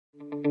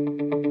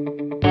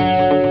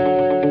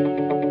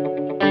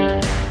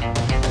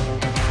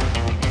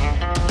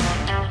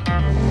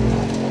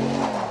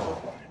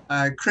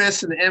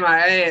Chris and the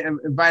MIA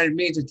invited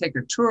me to take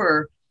a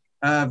tour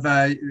of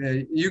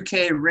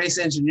UK race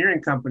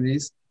engineering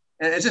companies.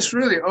 And it just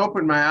really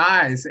opened my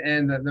eyes.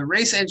 And the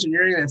race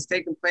engineering that's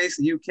taken place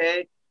in the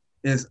UK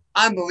is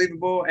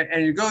unbelievable.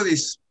 And you go to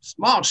these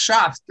small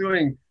shops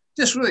doing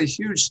just really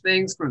huge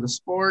things for the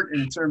sport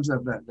in terms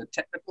of the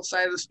technical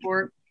side of the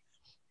sport.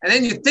 And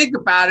then you think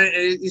about it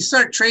and you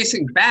start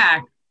tracing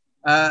back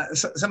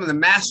some of the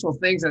masterful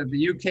things that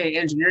the UK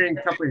engineering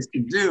companies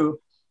can do.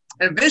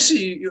 And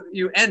eventually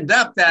you end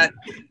up that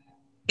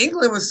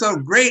England was so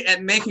great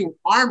at making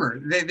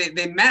armor.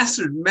 They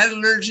mastered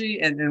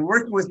metallurgy and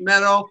working with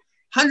metal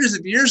hundreds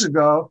of years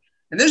ago.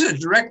 And there's a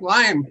direct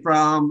line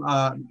from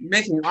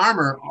making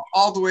armor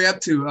all the way up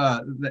to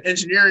the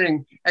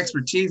engineering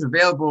expertise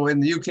available in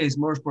the UK's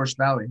Motorsports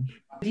Valley.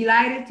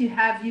 Delighted to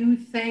have you.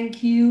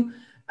 Thank you.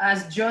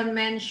 As John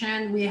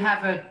mentioned, we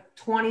have a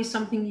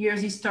 20-something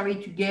years history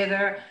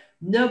together.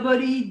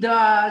 Nobody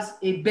does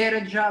a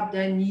better job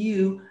than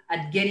you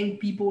at getting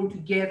people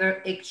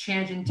together,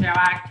 exchange,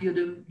 interact. You're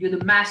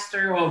the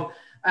master of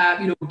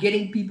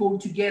getting people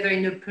together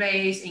in a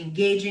place,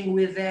 engaging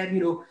with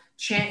them.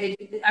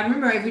 I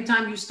remember every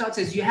time you start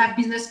says you have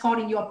business card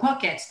in your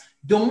pockets.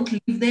 Don't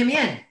leave them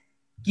in.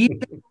 Give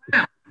them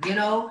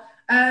around.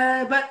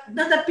 But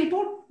not that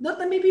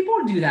many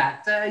people do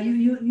that.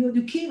 You're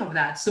the king of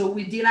that. So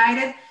we're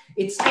delighted.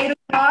 It's 8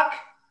 o'clock.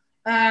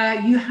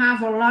 You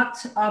have a lot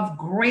of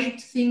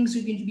great things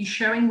you're going to be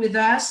sharing with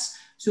us.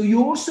 So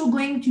you're also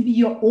going to be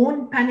your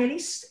own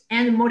panelist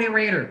and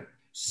moderator.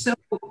 So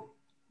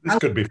this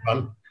could be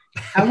fun.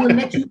 I will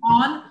let you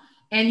on.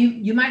 And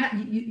you might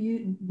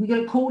we got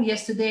a call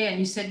yesterday, and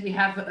you said we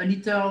have a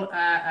little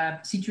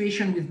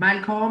situation with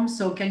Malcolm.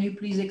 So can you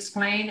please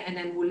explain, and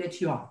then we'll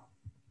let you on.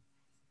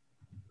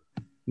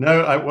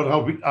 No,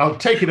 I'll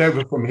take it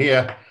over from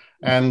here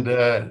and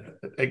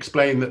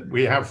explain that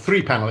we have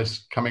 3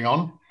 panelists coming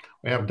on.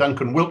 We have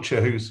Duncan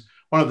Wiltshire, who's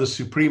one of the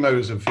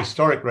supremos of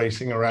historic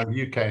racing around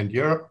the UK and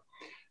Europe.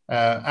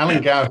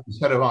 Alan Gow,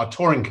 who's head of our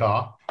touring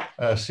car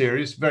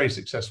series, very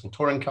successful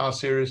touring car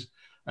series,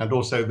 and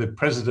also the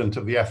president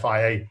of the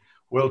FIA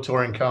World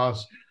Touring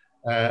Cars.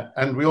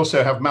 And we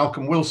also have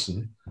Malcolm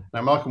Wilson.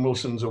 Now, Malcolm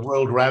Wilson's a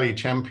World Rally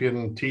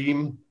Champion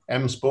team,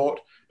 M Sport,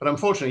 but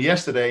unfortunately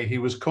yesterday he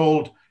was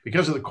called,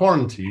 because of the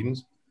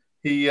quarantines,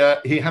 he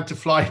had to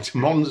fly to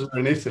Monza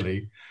in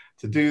Italy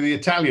to do the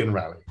Italian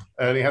rally.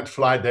 And he had to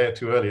fly there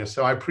too earlier.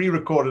 So I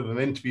pre-recorded an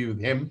interview with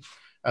him,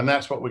 and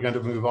that's what we're going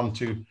to move on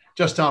to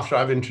just after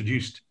I've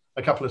introduced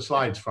a couple of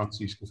slides,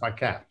 Francisque, if I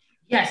can.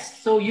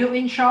 Yes, so you're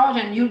in charge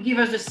and you'll give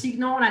us the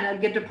signal and I'll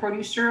get the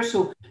producer.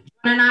 So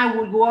John and I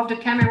will go off the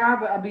camera,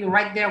 but I'll be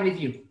right there with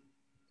you.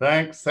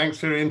 Thanks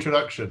for your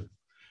introduction.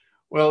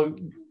 Well,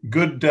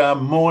 good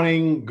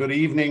morning, good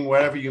evening,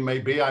 wherever you may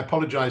be. I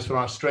apologize for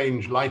our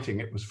strange lighting.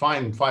 It was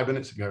fine 5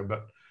 minutes ago,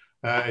 but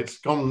it's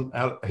gone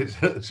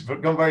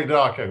very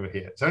dark over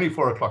here. It's only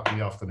 4 o'clock in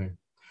the afternoon.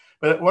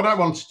 But what I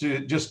want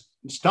to just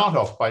start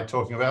off by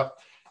talking about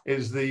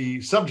is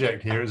the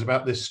subject here is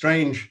about this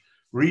strange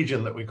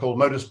region that we call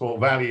Motorsport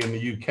Valley in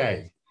the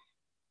UK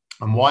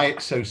and why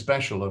it's so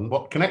special and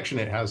what connection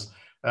it has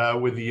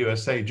with the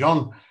USA.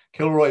 John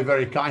Kilroy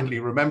very kindly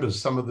remembers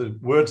some of the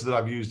words that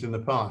I've used in the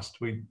past.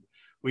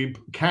 We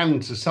can,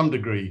 to some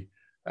degree,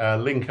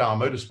 link our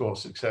motorsport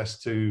success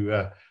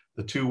to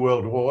the 2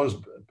 world wars,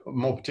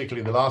 more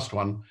particularly the last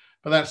one,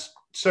 but that's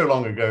so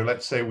long ago.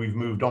 Let's say we've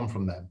moved on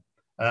from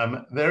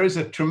them. There is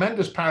a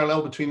tremendous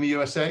parallel between the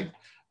USA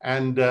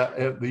and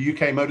the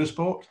UK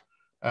motorsport.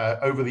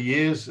 Over the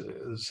years,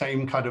 the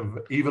same kind of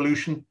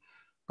evolution,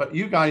 but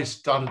you guys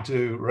started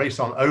to race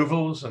on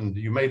ovals and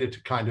you made it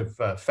a kind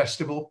of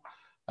festival.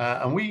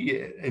 And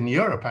we, in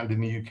Europe and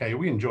in the UK,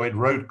 we enjoyed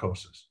road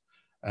courses.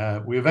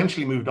 We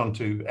eventually moved on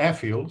to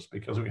airfields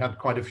because we had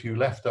quite a few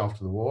left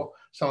after the war.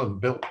 Some of them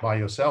built by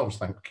yourselves,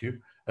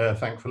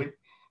 thankfully.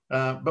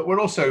 But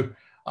we're also,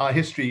 our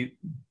history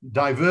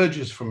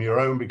diverges from your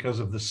own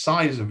because of the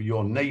size of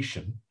your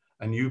nation,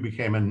 and you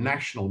became a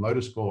national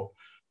motorsport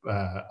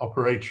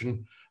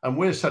operation. And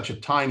we're such a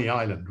tiny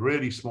island,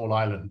 really small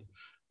island,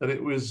 that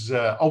it was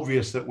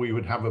obvious that we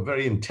would have a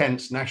very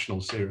intense national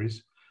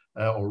series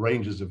or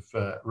ranges of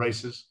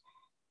races.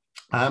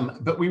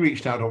 But we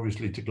reached out,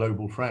 obviously, to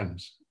global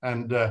friends.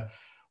 And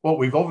what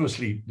we've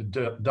obviously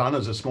done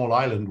as a small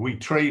island, we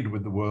trade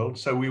with the world.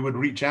 So we would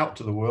reach out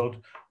to the world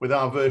with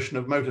our version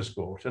of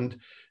motorsport. And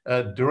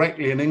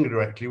directly and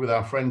indirectly with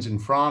our friends in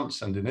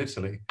France and in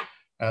Italy,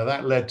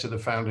 that led to the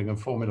founding of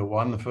Formula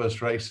One. The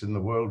first race in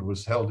the world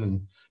was held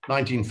in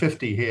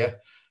 1950 here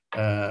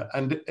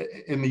and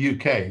in the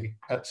UK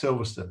at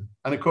Silverstone.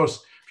 And of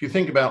course, if you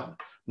think about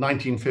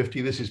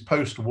 1950, this is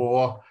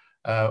post-war.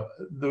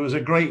 There was a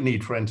great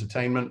need for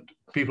entertainment.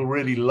 People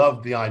really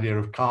loved the idea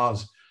of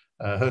cars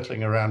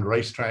hurtling around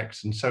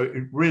racetracks. And so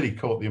it really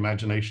caught the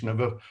imagination of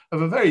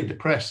a very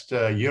depressed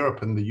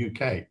Europe and the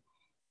UK.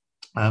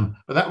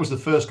 But that was the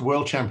first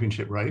World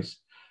Championship race.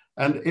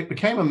 And it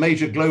became a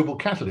major global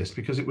catalyst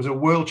because it was a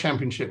World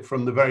Championship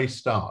from the very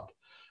start.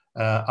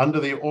 Under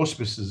the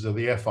auspices of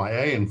the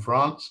FIA in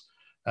France,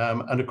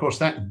 And of course,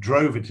 that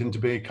drove it into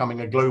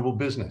becoming a global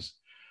business.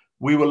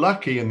 We were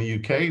lucky in the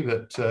UK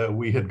that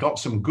we had got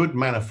some good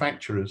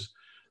manufacturers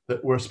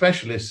that were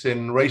specialists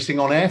in racing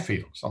on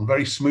airfields, on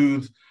very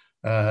smooth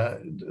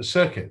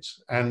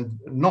circuits, and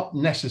not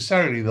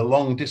necessarily the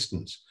long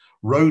distance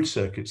road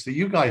circuits that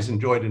you guys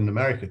enjoyed in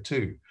America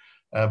too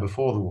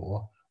before the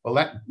war. Well,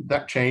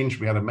 that changed.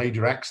 We had a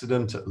major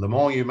accident at Le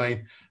Mans, you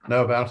may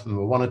know about, and there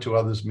were one or two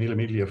others, Mille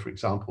Miglia, for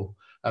example,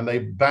 and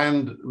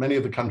many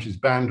of the countries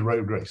banned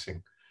road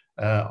racing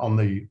on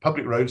the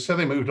public roads. So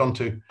they moved on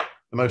to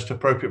the most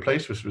appropriate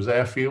place, which was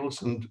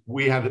airfields. And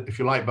we had, if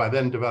you like, by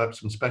then developed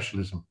some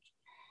specialisms.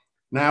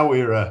 Now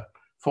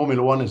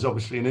Formula One is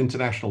obviously an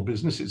international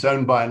business. It's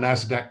owned by a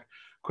NASDAQ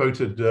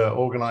quoted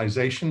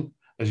organization,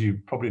 as you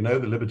probably know,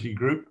 the Liberty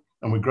Group,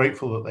 and we're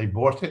grateful that they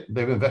bought it.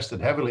 They've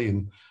invested heavily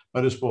in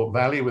Motorsport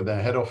Valley with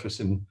their head office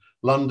in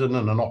London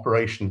and an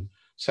operation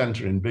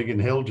center in Biggin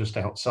Hill, just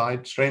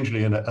outside,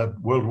 strangely in a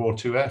World War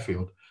II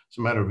airfield. It's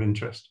a matter of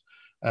interest.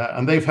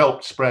 And they've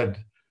helped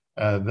spread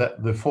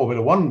that the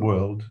Formula One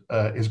world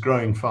is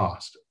growing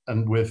fast,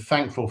 and we're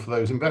thankful for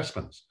those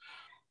investments.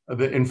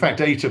 In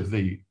fact, 8 of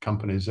the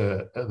companies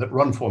that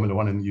run Formula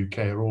One in the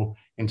UK are all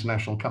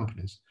international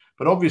companies.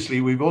 But obviously,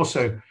 we've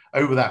also,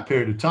 over that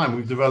period of time,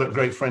 we've developed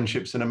great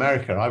friendships in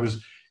America. I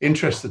was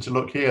interested to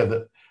look here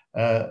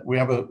that we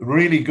have a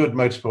really good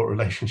motorsport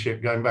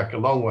relationship going back a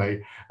long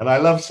way, and I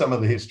love some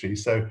of the history.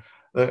 So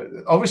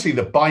obviously,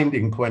 the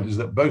binding point is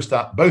that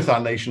both our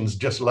nations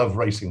just love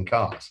racing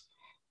cars.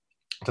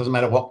 It doesn't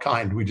matter what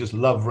kind, we just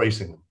love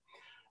racing them.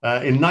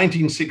 In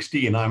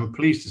 1916, I'm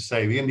pleased to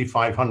say, the Indy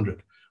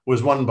 500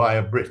 was won by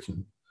a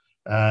Briton.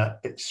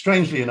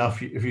 Strangely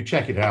enough, if you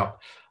check it out,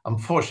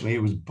 unfortunately, he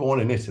was born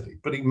in Italy,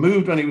 but he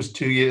moved when he was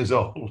 2 years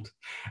old,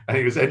 and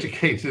he was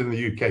educated in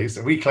the UK.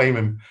 So we claim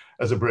him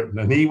as a Briton,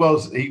 and he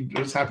was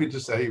happy to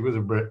say he was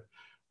a Brit,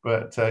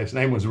 but his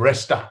name was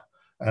Resta,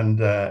 and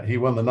he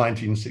won the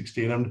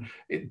 1916.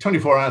 And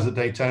 24 Hours at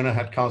Daytona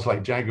had cars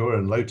like Jaguar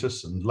and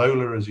Lotus and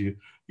Lola, as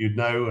you'd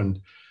know, and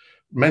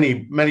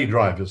many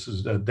drivers.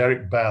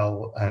 Derek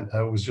Bell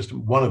and was just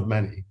one of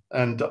many.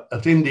 And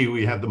at Indy,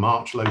 we had the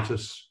March,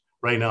 Lotus,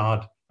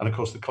 Reynard, and of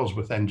course the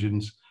Cosworth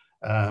engines.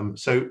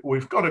 So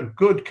we've got a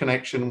good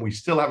connection. We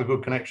still have a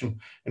good connection.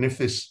 And if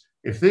this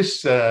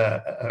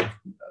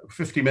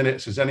 50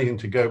 minutes is anything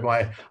to go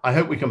by, I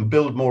hope we can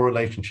build more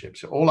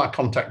relationships. All our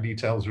contact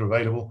details are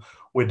available.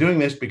 We're doing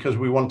this because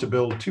we want to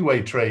build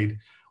two-way trade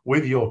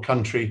with your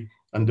country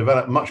and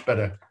develop much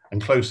better and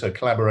closer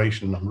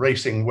collaboration on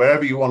racing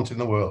wherever you want in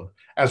the world,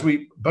 as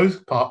we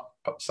both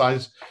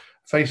sides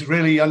face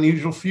really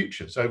unusual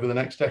futures over the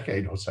next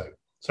decade or so.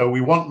 So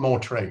we want more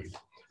trade.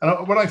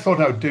 And what I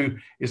thought I would do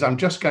is I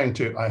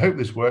hope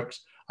this works,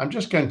 I'm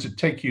just going to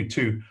take you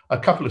to a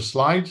couple of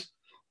slides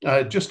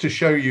just to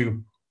show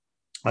you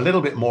a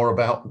little bit more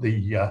about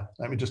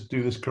let me just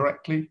do this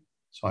correctly.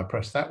 So I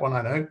press that one,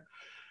 I know.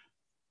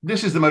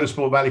 This is the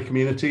Motorsport Valley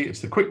community. It's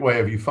the quick way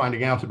of you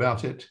finding out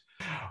about it.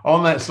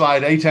 On that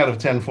slide, 8 out of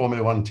 10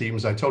 Formula One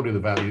teams, I told you the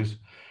values.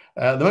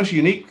 The most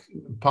unique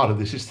part of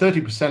this is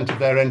 30% of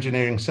their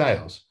engineering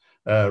sales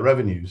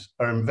revenues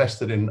are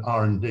invested in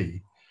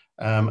R&D.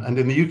 And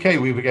in the UK,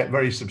 we get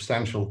very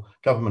substantial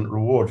government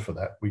reward for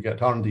that. We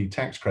get R&D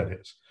tax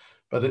credits,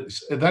 but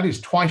that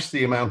is twice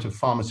the amount of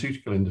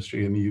pharmaceutical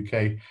industry in the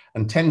UK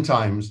and 10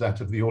 times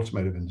that of the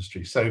automotive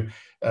industry. So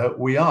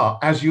we are,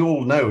 as you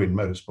all know in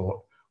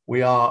motorsport,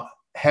 we are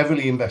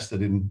heavily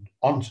invested in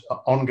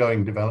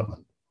ongoing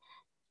development.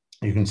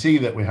 You can see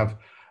that we have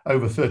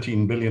over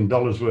 $13 billion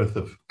worth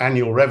of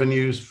annual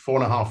revenues,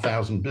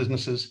 4,500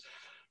 businesses,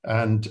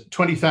 and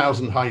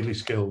 20,000 highly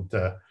skilled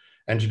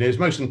engineers.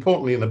 Most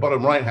importantly, in the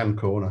bottom right-hand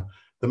corner,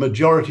 the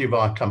majority of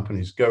our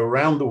companies go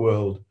around the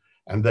world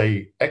and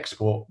they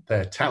export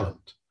their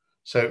talent.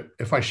 So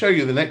if I show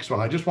you the next one,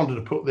 I just wanted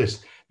to put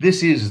this.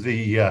 This is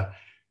the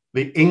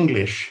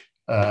English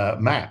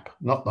map,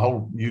 not the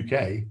whole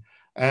UK.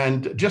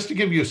 And just to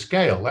give you a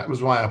scale, that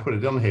was why I put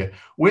it on here.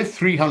 We're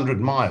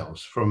 300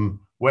 miles from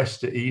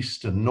west to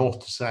east and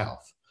north to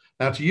south.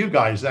 Now, to you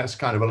guys, that's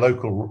kind of a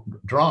local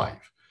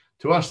drive.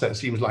 To us, that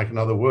seems like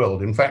another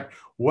world. In fact,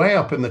 way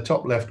up in the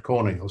top left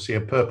corner, you'll see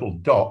a purple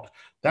dot.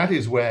 That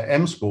is where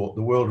M Sport,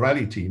 the World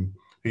Rally team,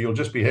 who you'll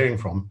just be hearing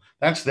from,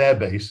 that's their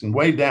base. And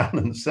way down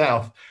in the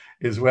south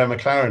is where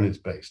McLaren is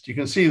based. You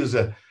can see there's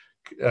a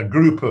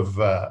group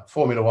of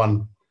Formula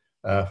One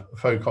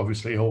folk,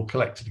 obviously, all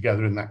collected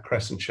together in that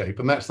crescent shape.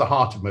 And that's the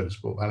heart of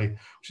Motorsport Valley,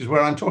 which is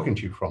where I'm talking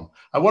to you from.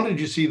 I wanted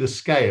you to see the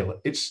scale.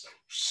 It's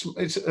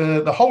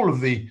the whole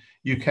of the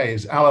UK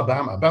is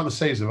Alabama, about the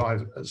size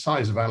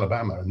of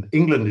Alabama, and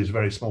England is a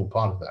very small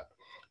part of that.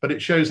 But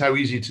it shows how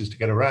easy it is to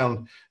get around.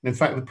 And in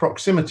fact, the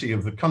proximity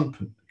of the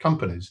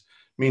companies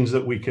means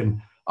that we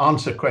can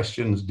answer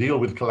questions, deal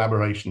with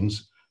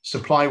collaborations,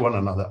 supply one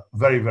another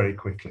very, very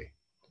quickly.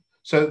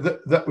 So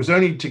that was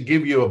only to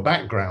give you a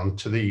background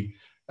to the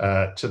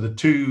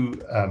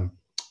two,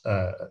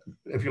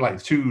 if you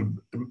like, two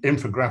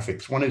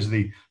infographics. One is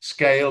the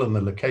scale and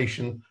the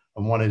location,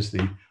 and one is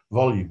the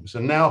volumes.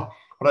 And now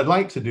what I'd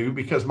like to do,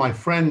 because my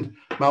friend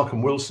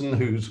Malcolm Wilson,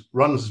 who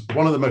runs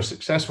one of the most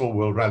successful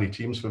World Rally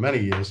teams for many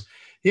years,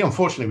 he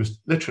unfortunately was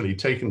literally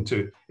taken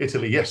to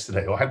Italy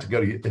yesterday, or had to go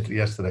to Italy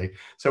yesterday.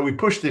 So we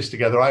pushed this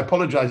together. I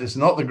apologize, it's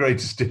not the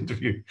greatest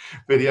interview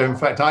video. In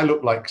fact, I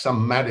look like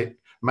some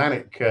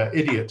manic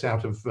idiot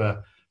out of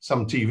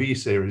some TV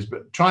series,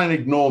 but try and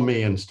ignore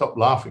me and stop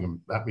laughing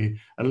at me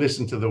and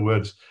listen to the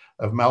words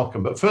of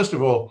Malcolm. But first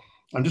of all,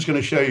 I'm just going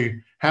to show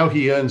you how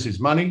he earns his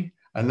money,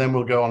 and then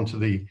we'll go on to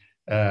the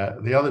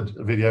other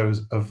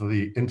videos of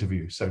the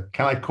interview. So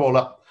can I call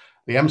up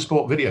the M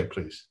Sport video,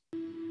 please?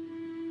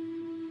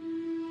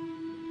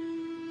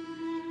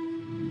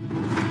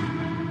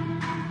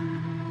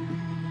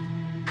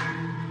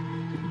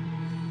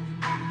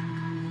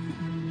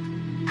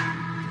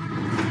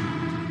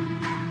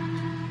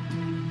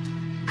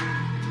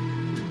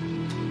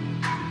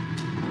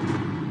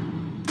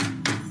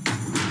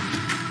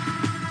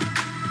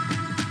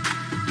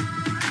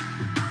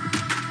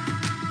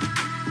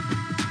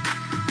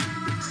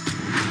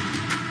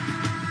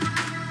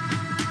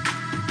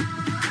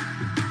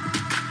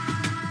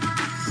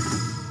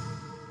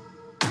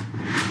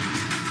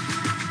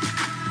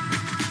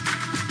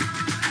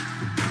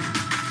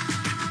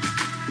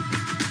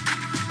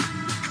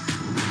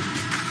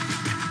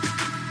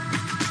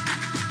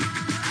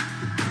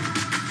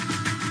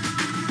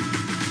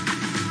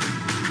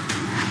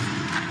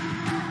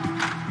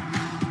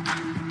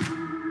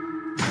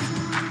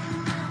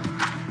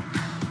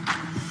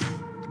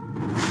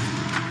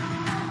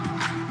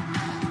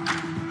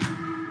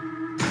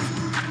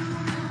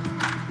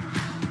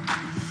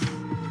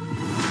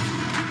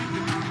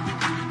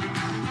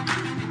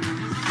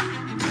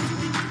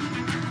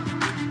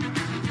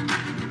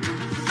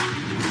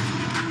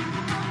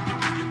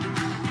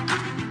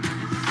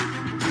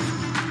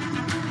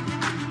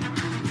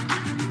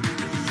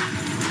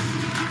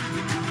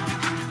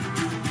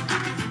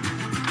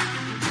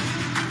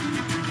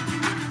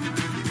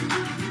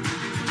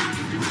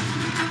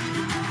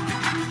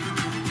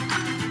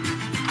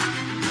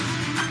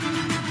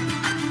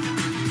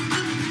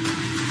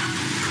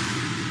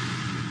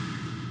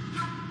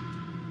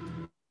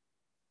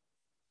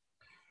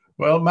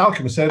 Well,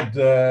 Malcolm said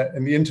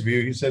in the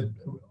interview, he said,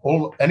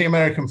 any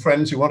American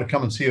friends who want to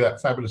come and see that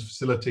fabulous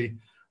facility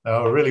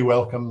are really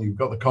welcome. You've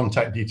got the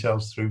contact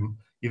details through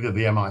either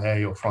the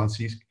MIA or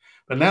Francisque.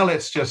 But now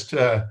let's just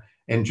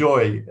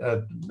enjoy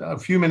a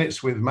few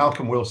minutes with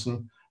Malcolm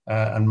Wilson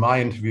and my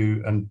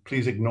interview, and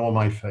please ignore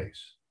my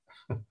face.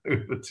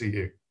 Over to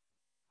you.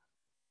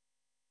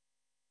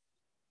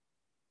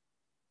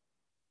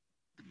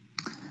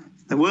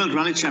 The World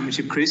Rally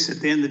Championship, Chris,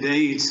 at the end of the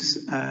day,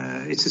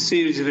 it's a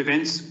series of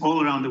events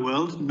all around the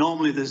world.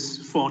 Normally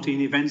there's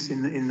 14 events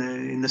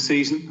in the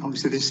season.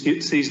 Obviously this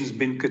season's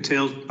been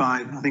curtailed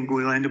by, I think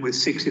we'll end up with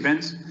 6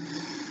 events.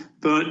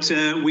 But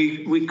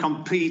we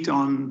compete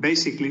on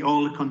basically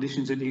all the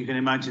conditions that you can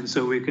imagine.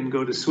 So we can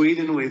go to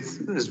Sweden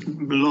with as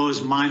low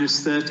as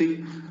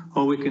 -30,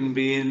 or we can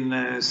be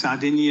in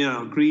Sardinia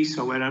or Greece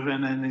or wherever,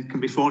 and then it can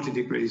be 40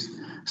 degrees.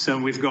 So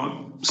we've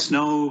got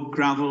snow,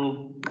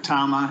 gravel,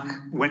 tarmac,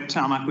 wet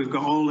tarmac. We've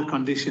got all the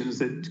conditions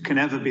that can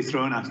ever be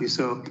thrown at you.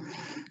 So,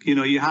 you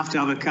know, you have to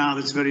have a car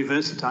that's very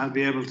versatile,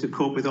 be able to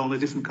cope with all the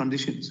different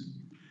conditions.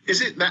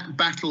 Is it that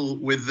battle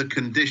with the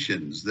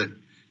conditions that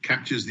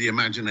captures the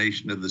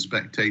imagination of the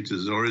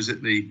spectators, or is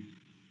it the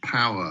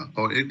power?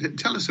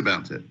 Tell us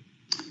about it.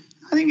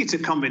 I think it's a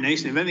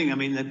combination of everything. I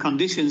mean, the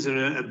conditions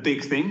are a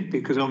big thing,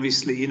 because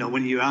obviously, you know,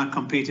 when you are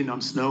competing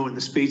on snow and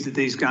the speeds that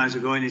these guys are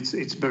going,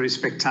 it's very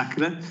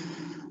spectacular.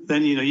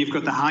 Then, you know, you've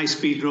got the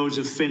high-speed roads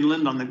of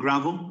Finland on the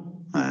gravel.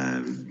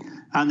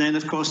 And then,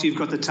 of course, you've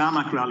got the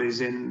tarmac rallies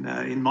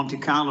in Monte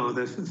Carlo,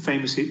 the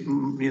famous,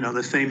 you know,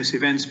 the famous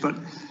events. But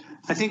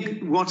I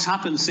think what's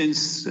happened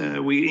since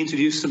FIA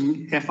introduced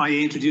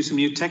some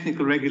new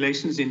technical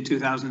regulations in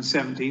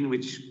 2017,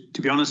 which,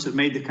 to be honest, have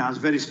made the cars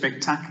very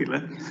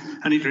spectacular.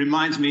 And it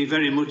reminds me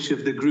very much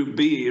of the Group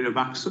B era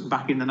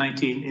back in the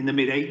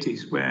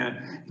mid-80s,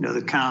 where, you know,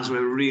 the cars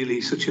were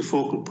really such a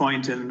focal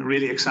point and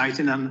really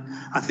exciting. And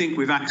I think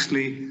we're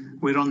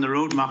on the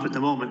roadmap at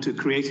the moment to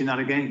creating that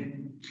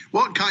again.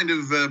 What kind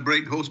of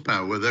brake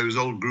horsepower were those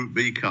old Group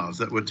B cars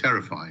that were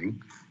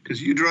terrifying?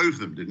 Because you drove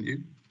them, didn't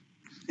you?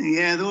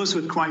 Yeah, those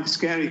were quite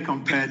scary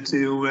compared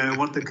to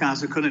what the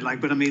cars are currently like.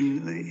 But I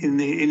mean, in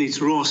its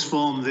rawest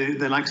form,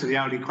 the likes of the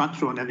Audi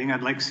Quattro and everything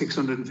had like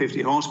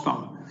 650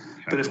 horsepower.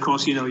 But of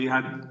course, you know,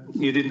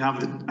 you didn't have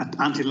the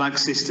anti-lag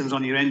systems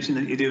on your engine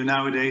that you do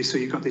nowadays. So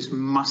you've got this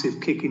massive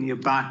kick in your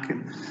back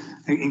and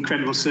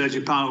incredible surge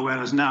of power.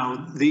 Whereas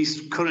now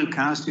these current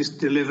cars just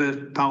deliver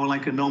power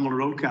like a normal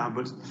road car,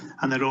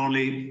 and they're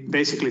only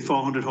basically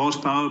 400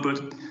 horsepower,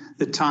 but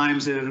the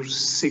times are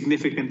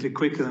significantly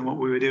quicker than what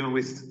we were doing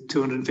with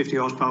 250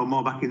 horsepower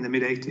more back in the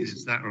mid-80s.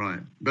 Is that right?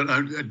 But,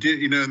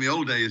 you know, in the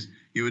old days,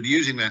 you were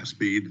using that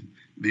speed.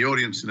 The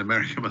audience in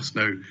America must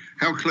know,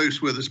 how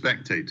close were the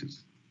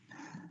spectators?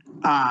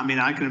 I mean,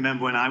 I can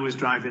remember when I was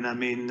driving, I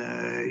mean,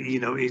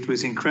 it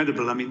was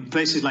incredible. I mean,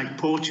 places like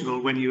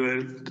Portugal, when you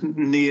were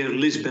near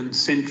Lisbon,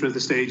 centre of the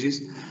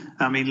stages,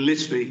 I mean,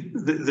 literally,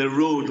 the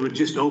road would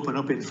just open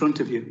up in front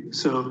of you.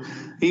 So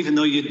even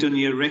though you'd done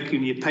your rec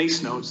and your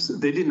pace notes,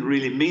 they didn't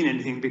really mean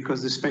anything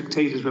because the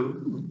spectators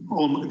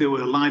they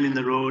were lining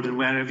the road, and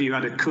wherever you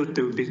had a cut,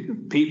 there would be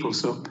people.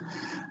 So,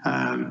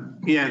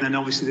 then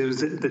obviously there was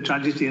the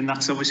tragedy, and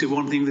that's obviously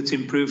one thing that's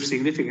improved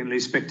significantly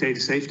is spectator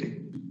safety.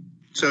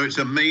 So it's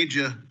a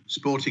major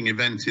sporting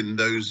event in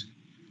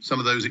some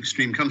of those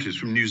extreme countries,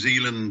 from New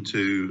Zealand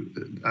to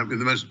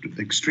the most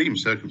extreme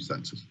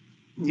circumstances.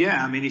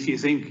 Yeah, I mean, if you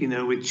think,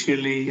 with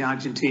Chile,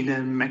 Argentina,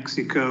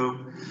 Mexico,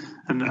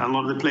 and a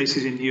lot of the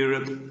places in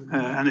Europe,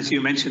 and as you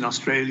mentioned,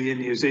 Australia,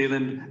 New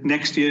Zealand.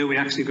 Next year, we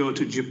actually go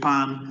to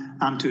Japan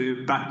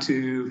and back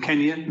to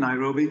Kenya,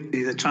 Nairobi.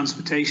 The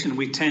transportation,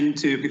 we tend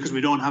to, because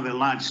we don't have a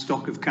large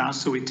stock of cars,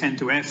 so we tend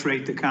to air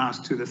freight the cars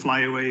to the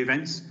flyaway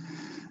events.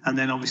 And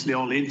then obviously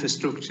all the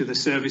infrastructure, the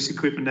service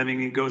equipment,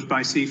 everything goes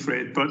by sea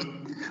freight. But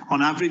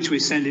on average, we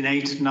send in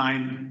 8,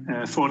 9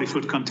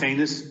 40-foot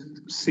containers,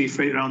 sea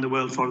freight around the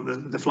world for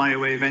the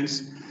flyaway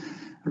events.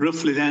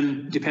 Roughly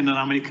then, depending on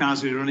how many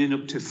cars we're running,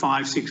 up to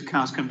 5, 6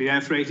 cars can be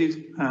air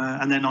freighted.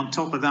 And then on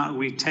top of that,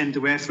 we tend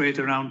to air freight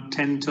around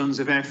 10 tons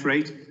of air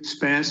freight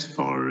spares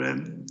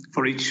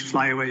for each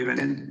flyaway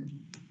event.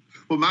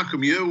 Well,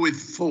 Malcolm, you're with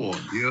Ford.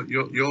 Your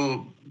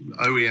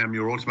OEM,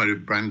 your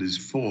automotive brand is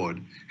Ford.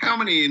 How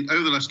many,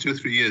 over the last 2 or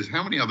 3 years,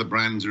 how many other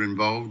brands are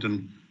involved,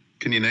 and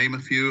can you name a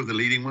few of the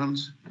leading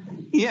ones?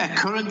 Yeah,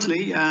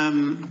 currently,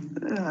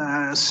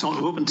 sort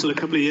of up until a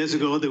couple of years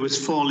ago, there was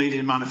 4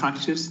 leading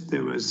manufacturers.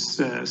 There was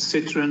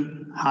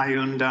Citroen,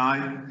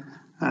 Hyundai,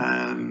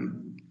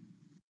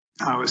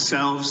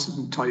 ourselves,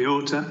 and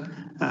Toyota.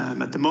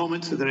 At the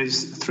moment, there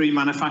is 3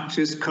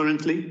 manufacturers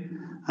currently.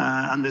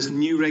 And there's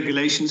new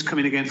regulations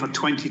coming again for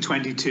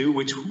 2022,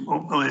 which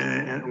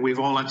we've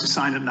all had to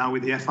sign up now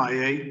with the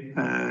FIA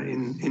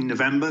in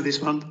November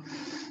this month.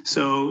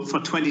 So for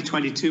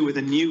 2022, with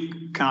a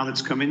new car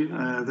that's coming,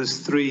 there's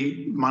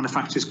 3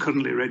 manufacturers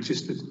currently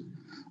registered.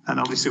 And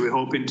obviously we're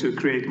hoping to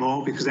create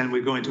more, because then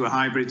we're going to a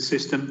hybrid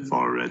system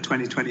for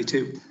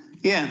 2022.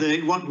 Yeah,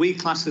 what we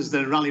class as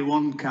the Rally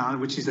 1 car,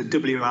 which is a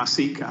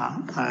WRC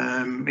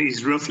car,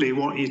 is roughly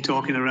what you're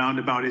talking around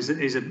about is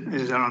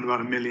around about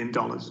 $1 million.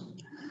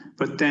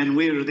 But then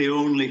we're the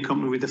only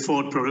company with the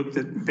Ford product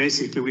that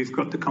basically we've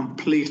got the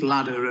complete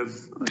ladder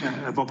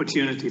of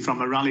opportunity, from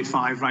a Rally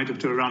 5 right up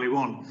to a Rally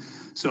 1.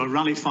 So a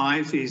Rally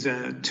 5 is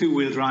a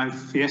 2-wheel drive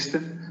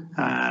Fiesta,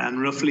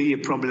 and roughly you're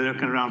probably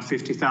looking around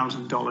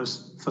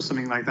 $50,000 for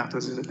something like that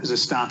as a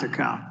starter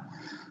car,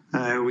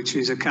 which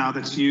is a car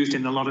that's used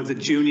in a lot of the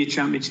junior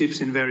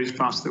championships in various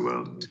parts of the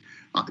world.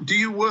 Do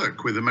you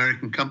work with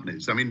American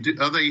companies? I mean,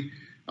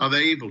 are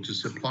they able to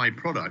supply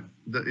product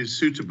that is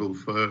suitable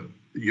for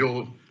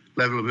your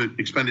level of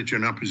expenditure?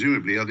 Now,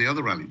 presumably, are the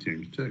other rally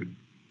teams too?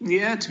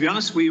 Yeah, to be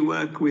honest, we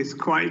work with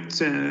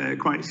quite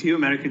a few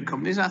American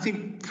companies. I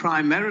think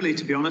primarily,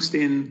 to be honest,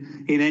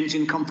 in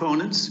engine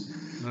components.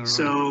 Right.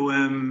 So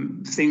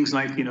things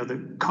like,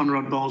 the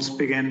Conrod bolts,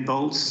 big end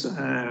bolts,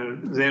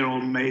 they're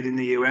all made in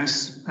the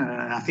US.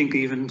 I think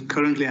even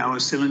currently our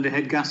cylinder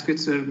head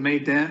gaskets are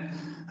made there.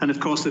 And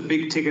of course, the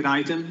big ticket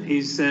item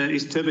is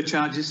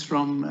turbochargers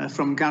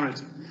from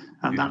Garrett.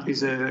 And that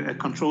is a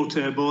control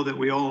turbo that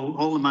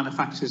all the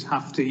manufacturers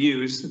have to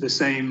use the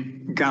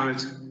same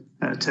Garrett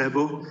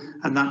turbo,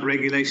 and that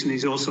regulation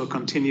is also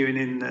continuing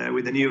in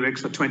with the new regs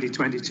for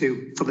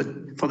 2022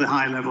 for the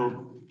high level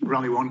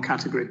Rally 1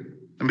 category.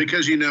 And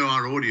because you know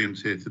our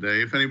audience here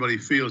today, if anybody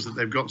feels that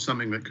they've got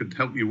something that could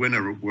help you win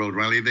a World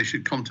Rally, they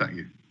should contact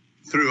you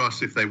through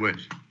us if they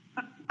wish.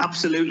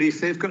 Absolutely.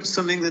 If they've got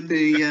something that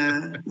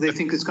they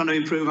think is going to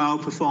improve our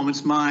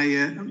performance, my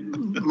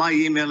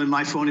email and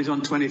my phone is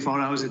on 24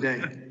 hours a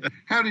day.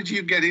 How did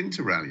you get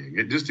into rallying?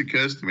 It just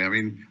occurs to me. I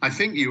mean, I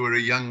think you were a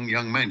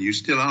young man. You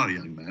still are a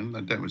young man.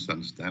 I don't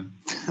misunderstand.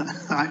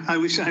 I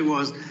wish I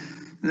was.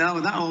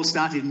 No, that all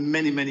started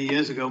many, many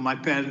years ago. My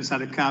parents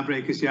had a car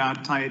breakers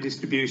yard, tyre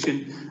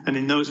distribution, and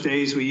in those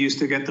days we used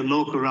to get the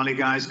local rally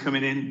guys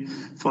coming in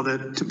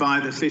to buy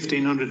the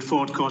 1500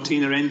 Ford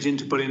Cortina engine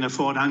to put in a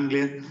Ford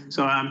Anglia.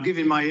 So I'm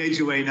giving my age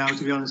away now,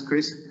 to be honest,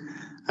 Chris.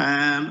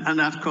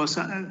 And of course,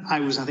 I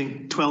was, I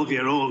think,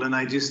 12-year-old, and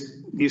I just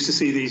used to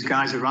see these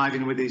guys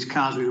arriving with these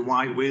cars with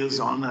wide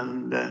wheels on,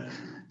 and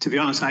to be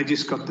honest, I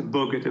just got the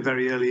bug at a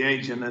very early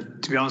age.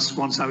 And to be honest,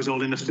 once I was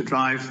old enough to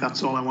drive,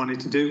 that's all I wanted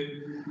to do.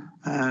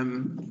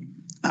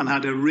 And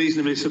had a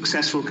reasonably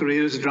successful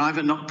career as a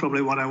driver, not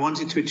probably what I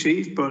wanted to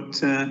achieve,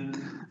 but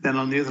then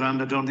on the other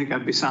hand, I don't think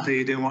I'd be sat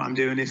here doing what I'm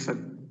doing if I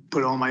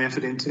put all my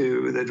effort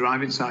into the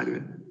driving side of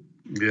it.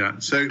 Yeah,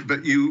 so,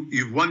 but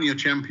you've won your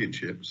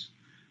championships.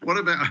 What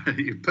about,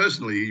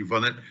 personally, you've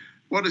won it.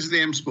 What is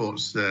the M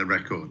Sports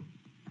record?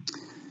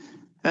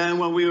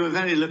 Well, we were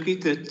very lucky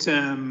that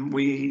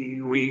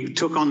we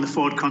took on the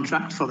Ford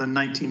contract for the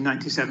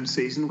 1997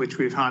 season, which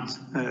we've had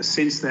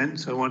since then.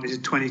 So what is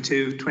it,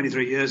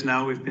 23 years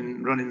now we've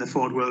been running the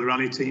Ford World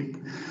Rally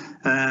team.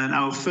 And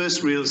our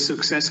first real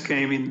success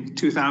came in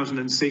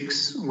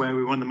 2006, where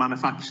we won the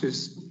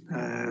manufacturer's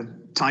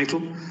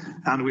title,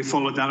 and we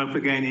followed that up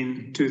again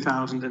in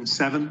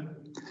 2007.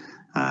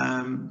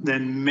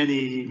 Then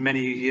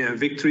many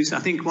victories. I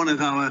think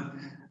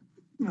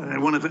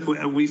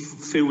we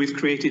feel we've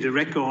created a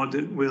record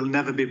that will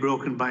never be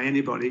broken by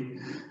anybody.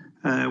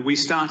 We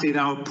started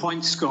our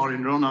point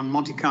scoring run on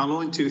Monte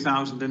Carlo in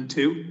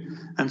 2002,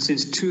 and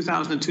since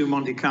 2002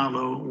 Monte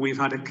Carlo, we've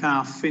had a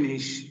car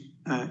finish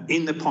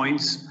in the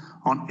points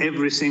on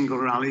every single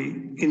rally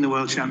in the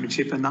World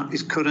Championship, and that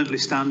is currently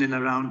standing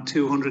around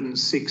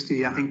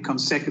 260, I think,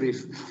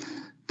 consecutive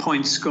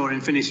point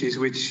scoring finishes,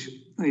 which,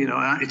 you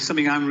know, it's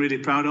something I'm really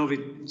proud of.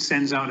 It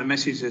sends out a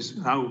message as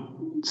how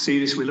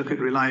serious we look at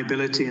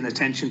reliability and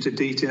attention to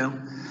detail.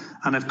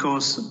 And of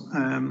course,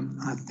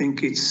 I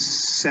think it's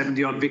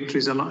 70 odd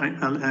victories in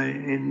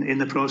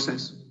the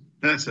process.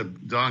 That's a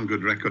darn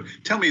good record.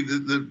 Tell me,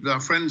 our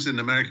friends in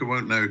America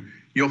won't know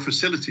your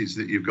facilities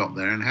that you've got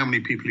there and how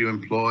many people you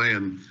employ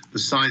and the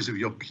size of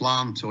your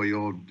plant or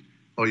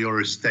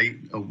your estate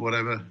or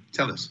whatever.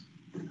 Tell us.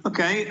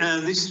 Okay,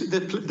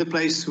 the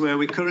place where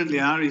we currently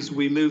are is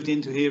we moved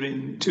into here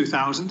in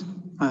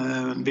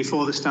 2000.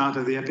 Before the start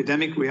of the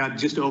epidemic, we had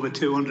just over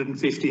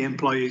 250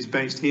 employees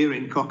based here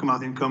in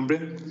Cockermouth in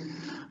Cumbria.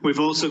 We've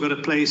also got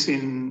a place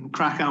in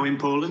Krakow in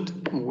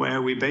Poland,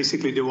 where we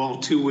basically do all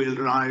two-wheel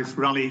drive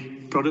rally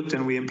product,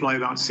 and we employ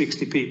about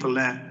 60 people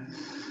there.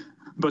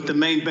 But the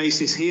main base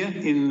is here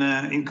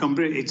in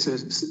Cumbria.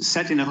 It's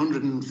set in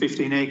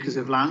 115 acres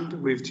of land.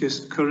 We've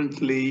just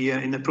currently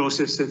in the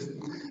process of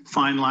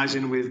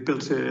finalising. We've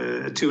built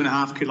a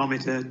 2.5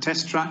 kilometre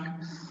test track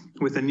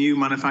with a new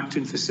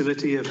manufacturing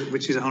facility,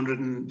 which is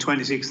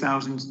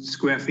 126,000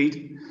 square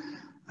feet.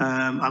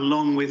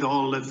 Along with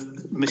all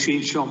of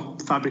machine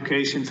shop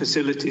fabrication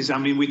facilities. I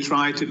mean, we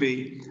try to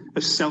be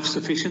as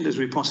self-sufficient as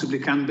we possibly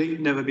can be,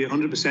 never be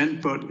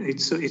 100%, but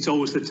it's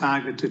always the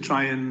target to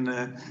try and,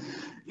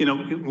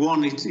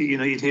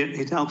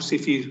 it helps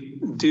if you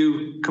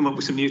do come up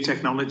with some new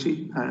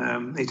technology.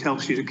 It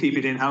helps you to keep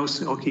it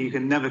in-house. Okay, you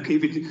can never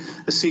keep it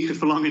a secret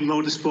for long in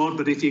motorsport,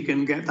 but if you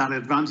can get that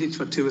advantage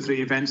for 2 or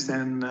 3 events,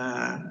 then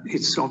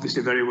it's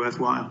obviously very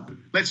worthwhile.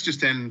 Let's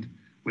just end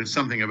with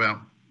something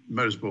about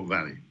Motorsport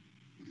Valley.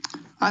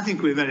 I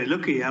think we're very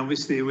lucky,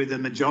 obviously, with the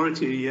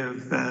majority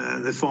of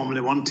the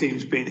Formula One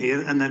teams being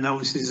here, and then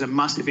obviously there's a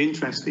massive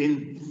interest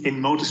in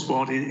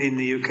motorsport in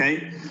the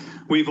UK.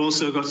 We've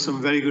also got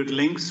some very good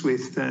links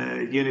with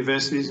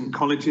universities and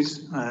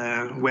colleges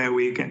where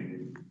we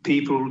get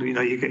people,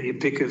 you get your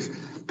pick of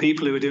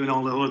people who are doing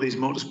all of these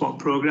motorsport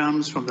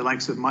programs from the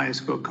likes of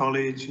Myerscough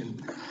College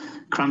and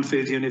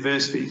Cranfield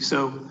University.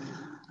 So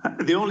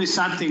the only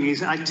sad thing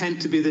is I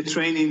tend to be the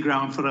training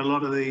ground for a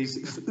lot of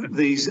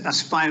these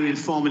aspiring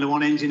Formula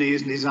One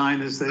engineers and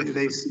designers.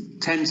 They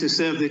tend to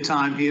serve their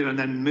time here and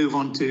then move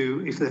on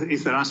to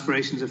if their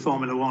aspirations are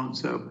Formula One.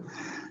 So,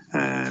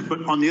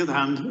 but on the other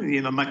hand,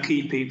 my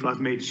key people, I've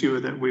made sure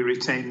that we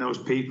retain those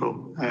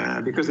people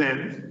because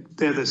they're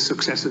the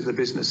success of the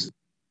business.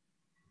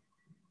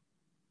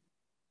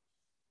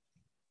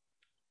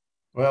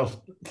 Well,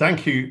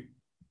 thank you.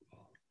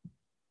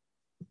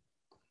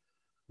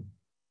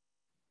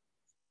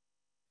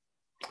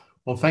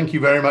 Well, thank you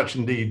very much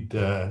indeed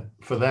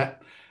for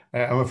that.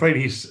 I'm afraid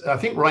I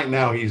think right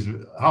now he's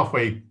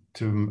halfway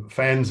to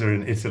Faenza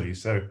in Italy.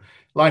 So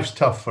life's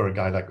tough for a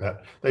guy like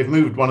that. They've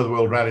moved one of the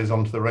world rallies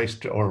onto the race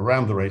or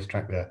around the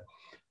racetrack there.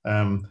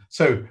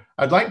 So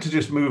I'd like to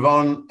just move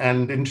on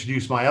and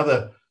introduce my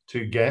other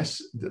 2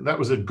 guests. That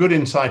was a good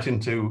insight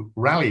into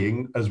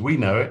rallying as we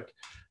know it.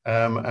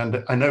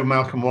 And I know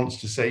Malcolm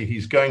wants to say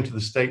he's going to the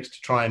States to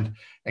try and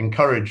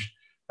encourage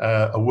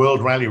a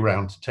world rally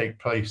round to take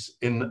place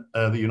in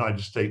the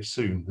United States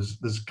soon.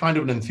 There's kind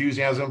of an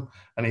enthusiasm,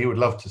 and he would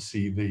love to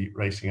see the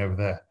racing over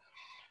there.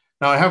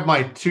 Now, I have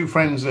my 2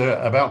 friends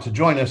about to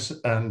join us,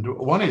 and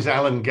one is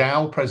Alan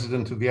Gow,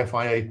 president of the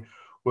FIA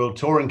World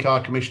Touring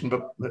Car Commission,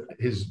 but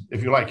his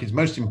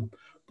most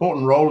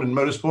important role in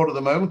motorsport at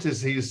the moment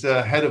is he's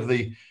head of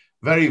the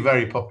very,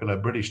 very popular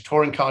British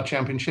Touring Car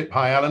Championship.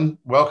 Hi, Alan.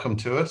 Welcome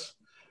to us.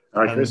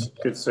 Hi, Chris.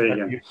 Good to see you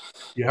again.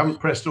 You haven't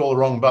pressed all the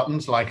wrong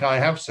buttons like I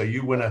have, so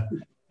you win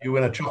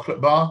a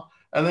chocolate bar.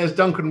 And there's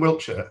Duncan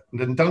Wiltshire.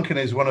 And Duncan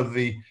is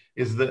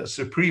is the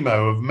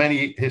supremo of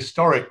many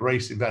historic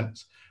race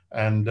events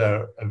and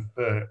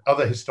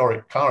other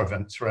historic car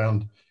events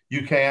around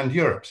UK and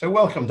Europe. So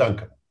welcome,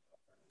 Duncan.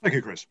 Thank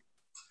you, Chris.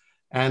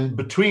 And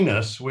between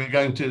us, we're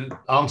going to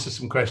answer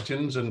some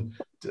questions and,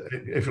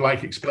 if you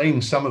like,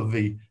 explain some of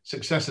the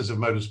successes of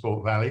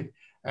Motorsport Valley.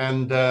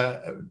 And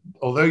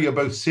although you're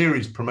both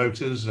series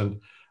promoters and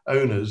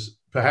owners,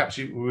 perhaps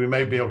we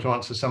may be able to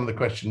answer some of the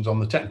questions on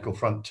the technical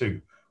front too.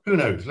 Who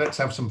knows? Let's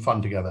have some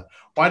fun together.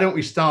 Why don't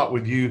we start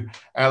with you,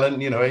 Alan?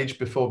 Age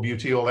before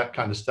beauty, all that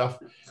kind of stuff.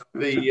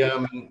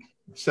 Tell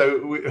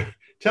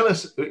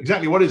us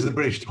exactly what is the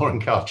British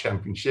Touring Car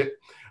Championship?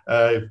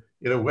 Where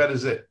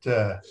does it?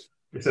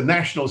 It's a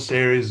national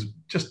series.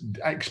 Just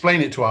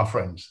explain it to our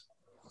friends.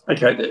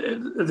 Okay,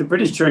 the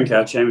British Touring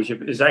Car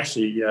Championship is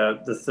actually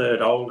the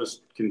third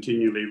oldest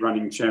continually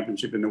running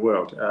championship in the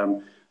world.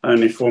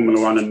 Only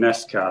Formula One and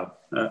NASCAR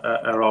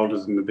are older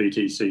than the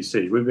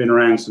BTCC. We've been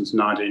around since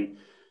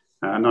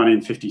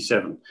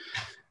 1957.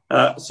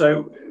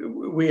 So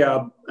we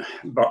are,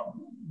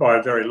 by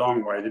a very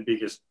long way, the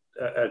biggest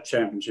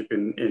championship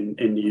in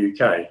the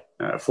UK,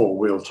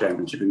 four-wheel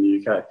championship in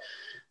the UK.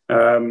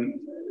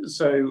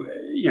 So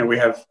we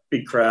have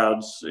big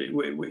crowds.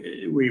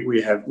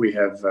 We have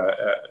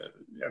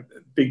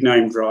big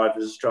name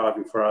drivers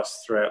driving for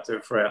us throughout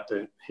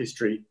the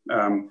history.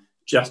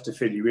 Just to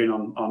fill you in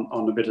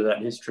on a bit of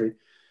that history,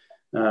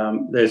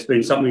 there's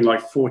been something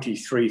like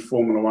 43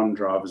 Formula One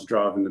drivers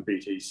driving the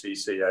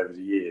BTCC over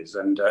the years,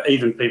 and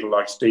even people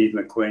like Steve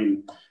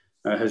McQueen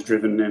has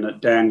driven in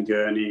it. Dan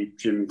Gurney,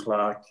 Jim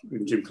Clark.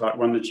 Jim Clark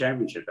won the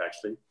championship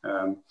actually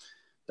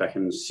back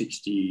in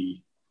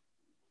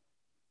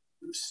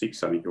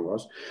 '66, I think it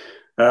was.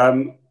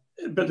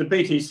 But the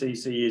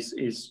BTCC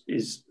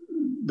is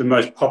the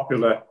most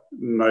popular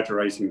motor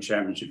racing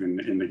championship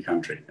in the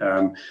country.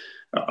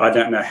 I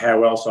don't know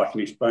how else I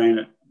can explain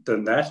it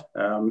than that.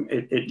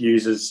 It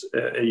uses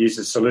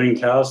saloon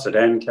cars,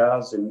 sedan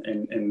cars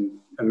in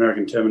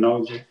American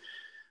terminology,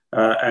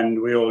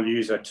 and we all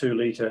use a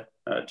 2-litre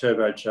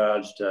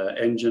turbocharged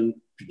engine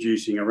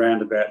producing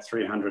around about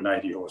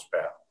 380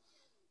 horsepower.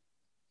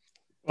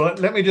 Well,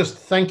 let me just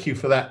thank you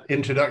for that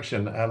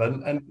introduction,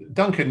 Alan. And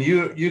Duncan,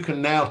 you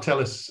can now tell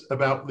us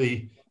about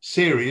the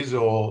series,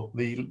 or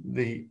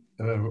the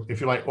if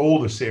you like, all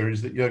the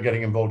series that you're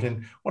getting involved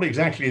in. What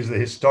exactly is the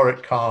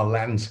historic car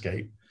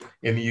landscape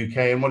in the UK,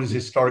 and what is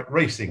historic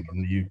racing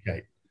in the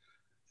UK?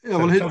 Yeah,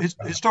 well,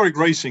 historic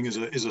racing is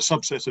a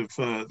subset of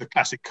the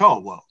classic car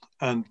world,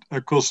 and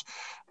of course,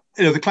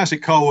 the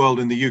classic car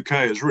world in the UK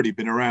has really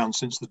been around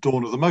since the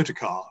dawn of the motor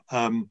car.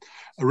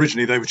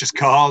 Originally, they were just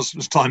cars.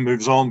 As time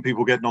moves on,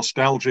 people get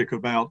nostalgic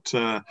about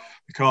the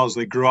cars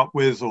they grew up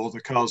with or the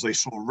cars they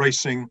saw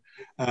racing.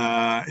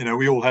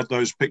 We all had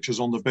those pictures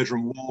on the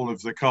bedroom wall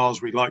of the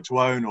cars we'd like to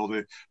own, or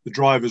the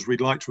drivers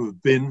we'd like to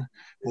have been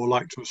or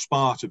like to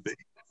aspire to be.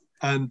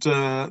 And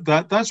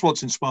that's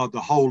what's inspired the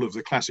whole of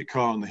the classic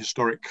car and the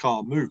historic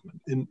car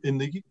movement.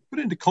 Put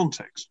into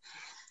context,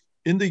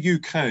 in the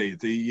UK,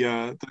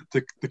 the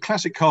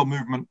classic car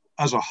movement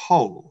as a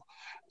whole,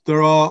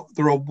 there are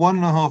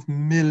 1.5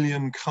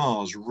 million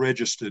cars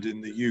registered in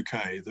the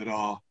UK that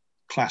are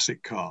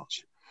classic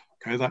cars.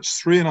 Okay,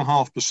 that's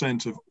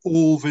 3.5% of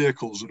all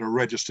vehicles that are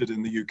registered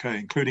in the UK,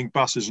 including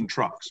buses and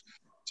trucks.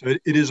 So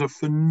it is a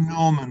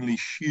phenomenally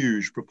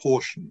huge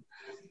proportion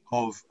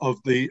of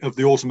the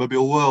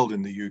automobile world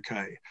in the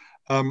UK.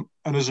 And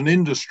as an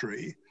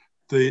industry,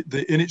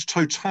 in its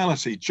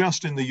totality,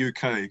 just in the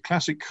UK,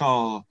 classic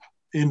car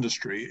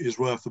industry is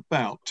worth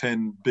about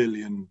 $10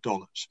 billion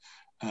in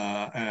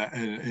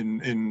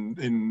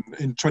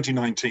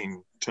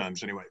 2019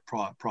 terms, anyway,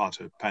 prior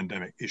to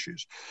pandemic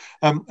issues.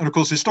 And of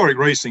course, historic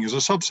racing is a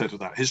subset of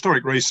that.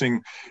 Historic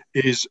racing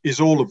is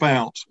all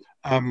about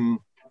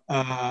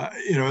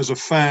as a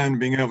fan,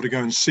 being able to go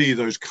and see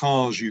those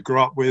cars you grew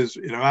up with.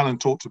 Alan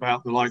talked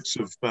about the likes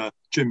of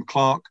Jim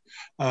Clark.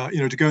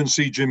 To go and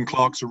see Jim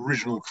Clark's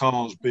original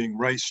cars being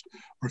raced,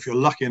 or if you're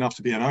lucky enough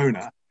to be an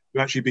owner,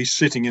 to actually be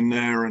sitting in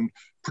there and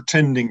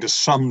pretending to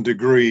some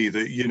degree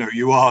that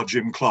you are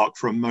Jim Clark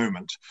for a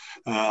moment,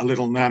 a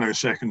little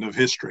nanosecond of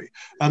history,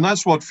 and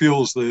that's what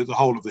fuels the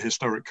whole of the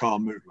historic car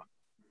movement.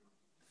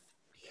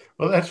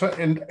 Well, that's right.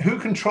 And who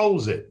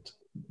controls it,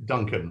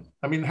 Duncan?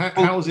 I mean,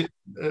 how is it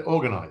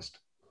organised?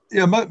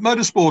 Yeah,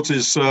 motorsport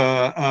is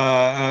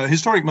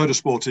historic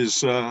motorsport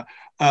is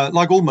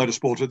like all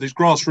motorsport at this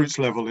grassroots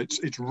level.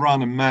 It's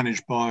run and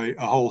managed by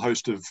a whole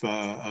host of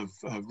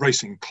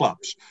racing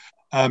clubs.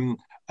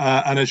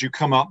 And as you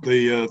come up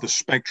the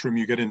spectrum,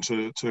 you get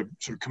into sort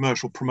of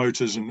commercial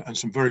promoters and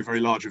some very, very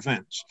large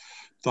events.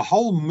 The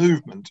whole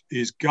movement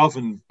is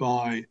governed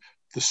by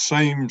the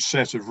same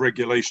set of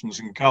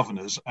regulations and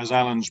governors as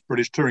Alan's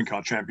British Touring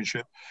Car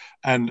Championship,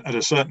 and at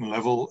a certain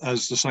level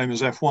as the same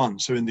as F1.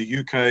 So in the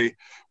UK,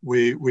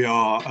 we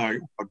are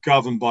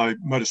governed by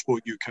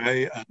Motorsport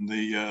UK and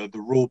the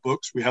rule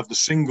books. We have the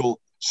single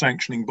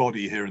sanctioning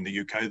body here in the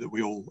UK that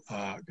we all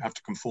have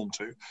to conform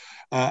to.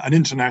 And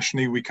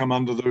internationally, we come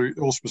under the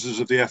auspices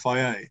of the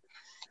FIA.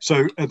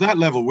 So at that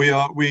level, we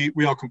are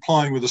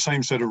complying with the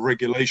same set of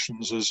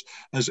regulations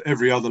as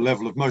every other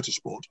level of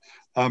motorsport.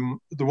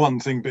 The one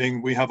thing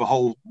being, we have a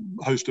whole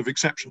host of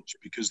exceptions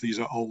because these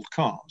are old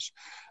cars.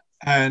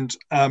 And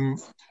to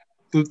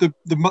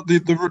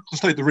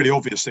state the really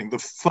obvious thing, the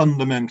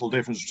fundamental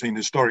difference between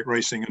historic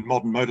racing and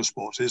modern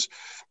motorsport is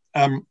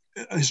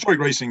historic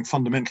racing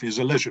fundamentally is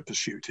a leisure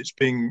pursuit. It's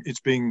being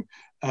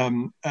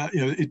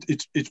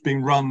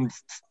run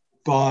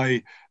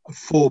by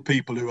for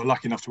people who are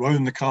lucky enough to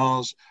own the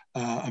cars,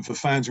 and for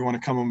fans who want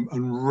to come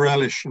and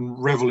relish and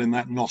revel in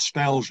that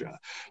nostalgia.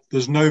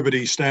 There's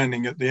nobody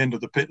standing at the end of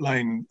the pit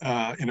lane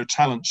in a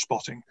talent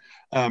spotting,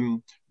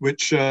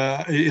 which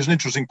is an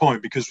interesting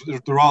point, because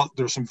there are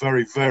some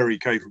very, very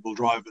capable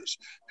drivers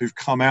who've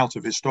come out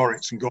of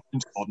historics and got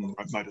into modern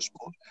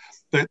motorsport.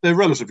 They're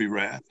relatively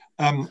rare,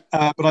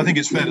 but I think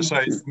it's fair to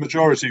say the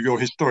majority of your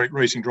historic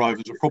racing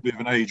drivers are probably of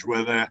an age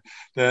where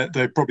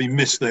they probably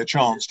missed their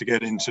chance to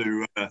get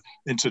into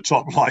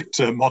top flight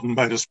modern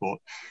motorsport.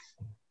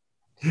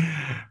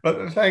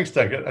 But thanks,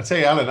 Doug. I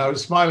say, Alan, I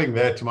was smiling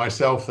there to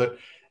myself that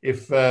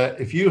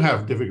if you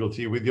have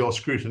difficulty with your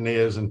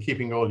scrutineers and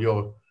keeping all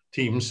your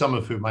teams, some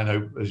of whom I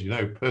know, as you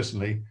know,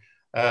 personally,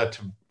 to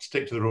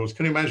stick to the rules,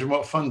 can you imagine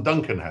what fun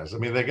Duncan has? I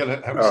mean, they're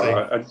going to have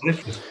to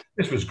say,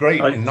 this was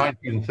great in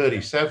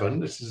 1937.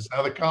 This is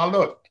how the car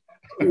looked.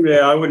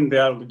 Yeah, I wouldn't be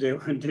able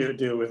to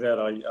deal with that.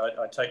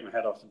 I take my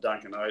hat off to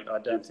Duncan. I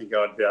don't think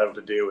I'd be able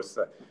to deal with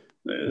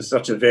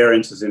such a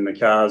variances in the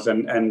cars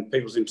and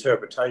people's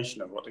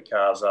interpretation of what the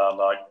cars are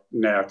like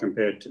now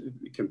compared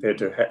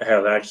to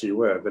how they actually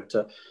were. But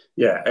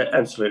yeah,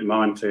 absolute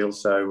minefield.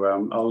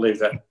 So I'll leave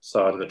that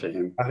side of it to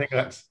him. I think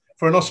that's,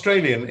 for an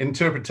Australian,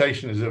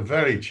 interpretation is a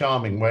very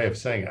charming way of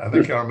saying it. I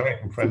think our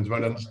American friends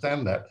won't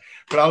understand that.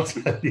 But I'll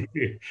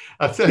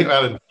tell you,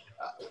 Alan,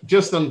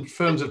 just on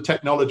terms of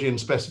technology and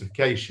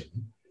specification,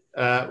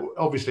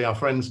 obviously our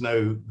friends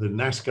know the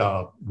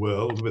NASCAR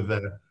world with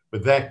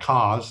their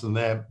cars and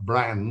their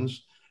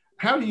brands.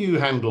 How do you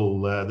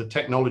handle the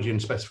technology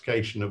and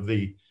specification of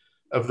the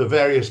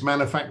various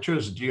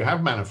manufacturers? Do you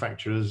have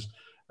manufacturers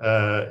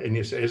in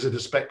your? Is it a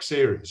spec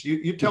series?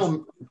 You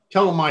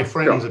tell my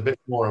friends a bit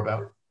more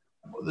about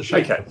the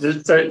shape. Okay,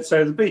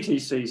 so the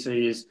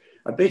BTCC is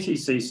a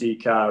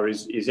BTCC car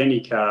is any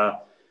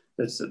car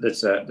that's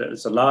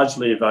a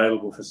largely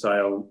available for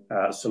sale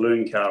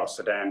saloon car or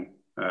sedan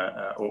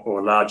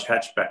or large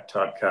hatchback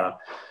type car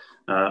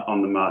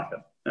on the market.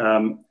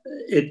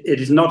 It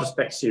is not a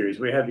spec series.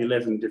 We have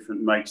 11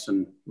 different makes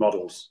and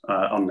models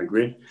on the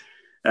grid.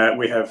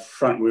 We have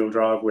front wheel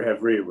drive, we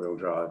have rear wheel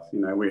drive.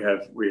 You know, we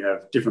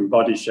have different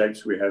body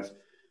shapes. We have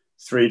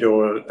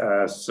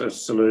three-door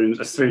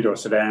saloons, three-door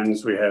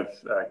sedans. We have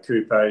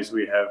coupes.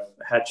 We have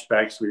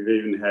hatchbacks. We've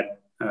even had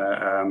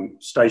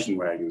station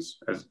wagons,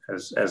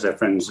 as our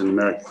friends in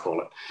America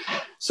call it.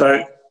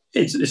 So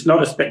it's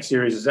not a spec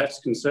series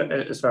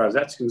as far as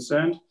that's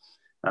concerned.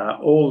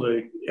 All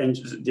the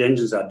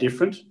engines are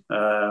different,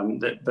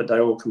 but they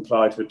all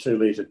comply to a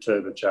 2-litre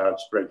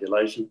turbocharged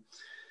regulation.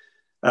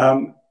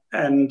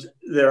 And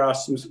there are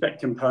some spec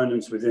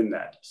components within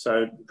that.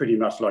 So pretty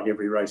much like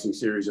every racing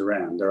series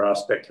around, there are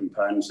spec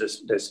components.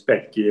 There's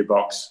spec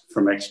gearbox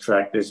from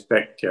X-Track, there's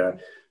spec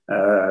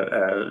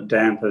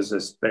dampers,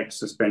 there's spec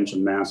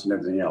suspension mounts and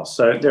everything else.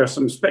 So there are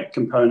some spec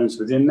components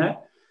within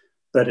that,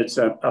 but it's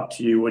up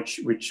to you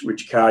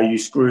which car you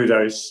screw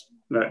those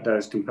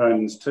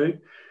components to.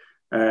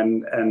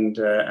 And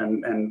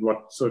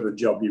what sort of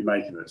job you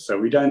make of it. So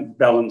we don't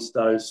balance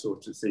those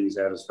sorts of things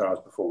out as far as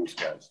performance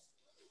goes.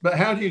 But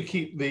how do you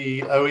keep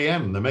the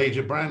OEM, the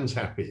major brands,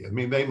 happy? I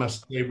mean, they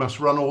must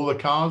run all the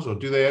cars, or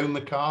do they own the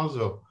cars,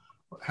 or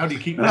how do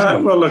you keep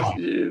them? Well, look,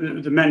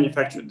 the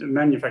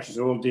manufacturers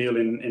all deal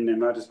in their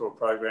motorsport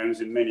programs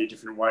in many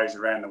different ways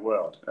around the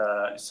world.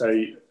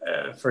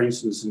 For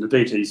instance, in the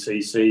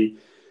BTCC,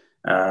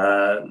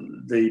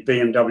 the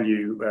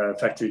BMW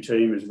factory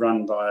team is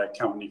run by a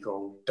company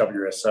called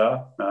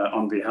WSR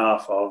on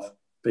behalf of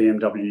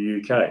BMW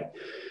UK.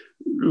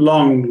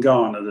 Long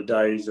gone are the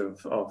days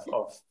of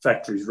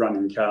factories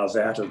running cars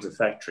out of the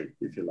factory,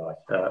 if you like.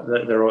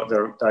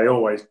 They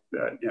always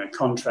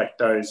contract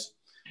those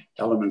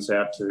elements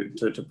out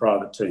to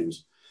private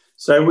teams.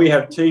 So we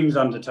have teams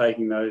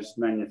undertaking those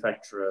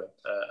manufacturer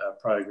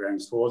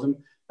programs for them,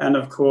 and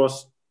of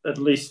course, at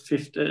least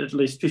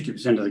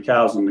 50% of the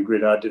cars on the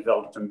grid are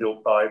developed and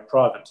built by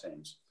private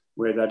teams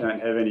where they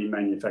don't have any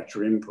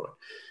manufacturer input.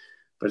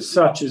 But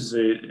such is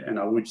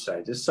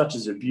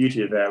the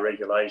beauty of our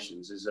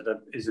regulations is that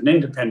an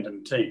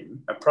independent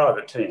team, a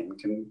private team,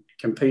 can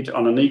compete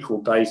on an equal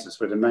basis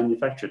with a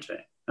manufacturer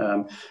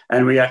team.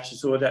 And we actually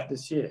saw that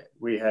this year.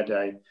 We had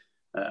a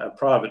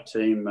private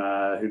team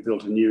who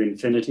built a new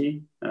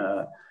Infiniti,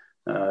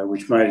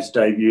 which made its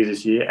debut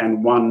this year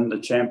and won the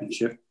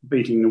championship,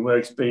 beating the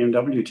Works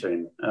BMW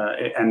team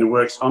and the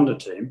Works Honda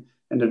team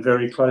in a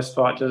very close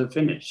fight to the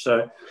finish.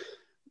 So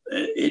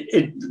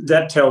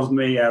that tells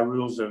me our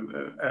rules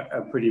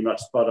are pretty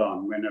much spot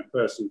on.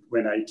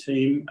 When a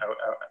team,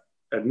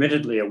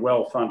 admittedly a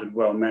well-funded,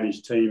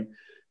 well-managed team,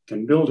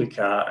 can build a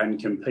car and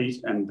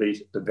compete and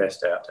beat the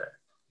best out there.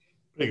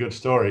 Pretty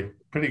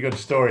good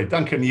story.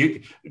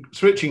 Duncan,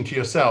 switching to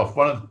yourself,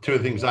 two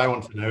of the things I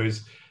want to know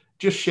is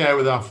just share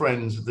with our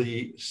friends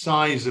the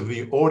size of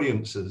the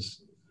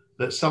audiences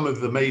that some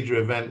of the major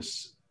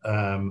events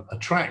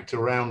attract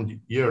around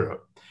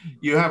Europe.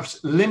 You have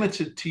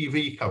limited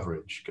TV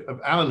coverage.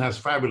 Alan has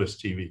fabulous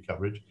TV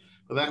coverage,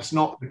 but that's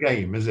not the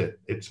game, is it?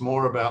 It's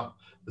more about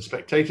the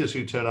spectators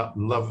who turn up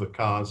and love the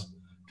cars.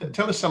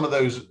 Tell us some of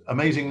those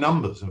amazing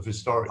numbers of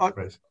historic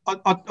racing.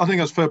 I think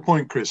that's a fair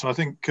point, Chris. I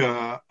think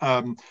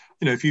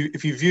if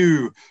you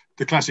view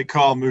the classic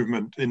car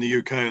movement in the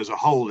UK as a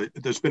whole,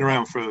 that's been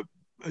around for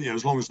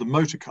as long as the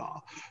motor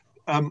car.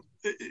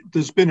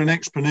 There's been an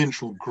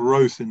exponential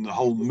growth in the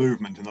whole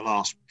movement in the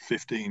last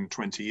 15,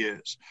 20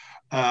 years,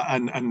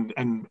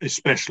 and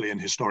especially in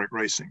historic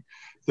racing.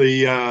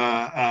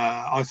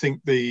 I think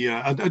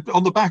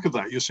on the back of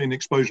that, you're seeing an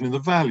explosion in the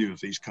value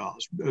of these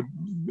cars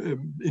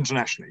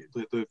internationally.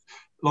 A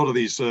lot of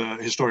these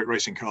historic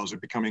racing cars are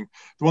becoming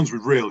the ones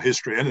with real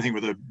history. Anything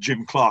with a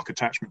Jim Clark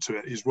attachment to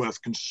it is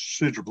worth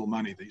considerable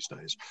money these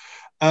days.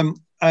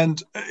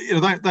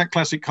 That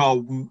classic car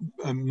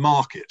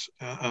market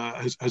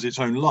has its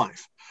own life.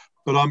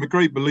 But I'm a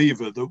great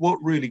believer that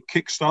what really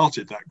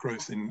kick-started that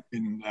growth in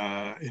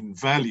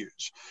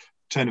values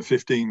 10 or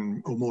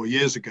 15 or more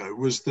years ago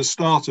was the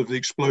start of the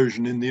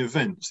explosion in the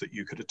events that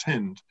you could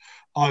attend,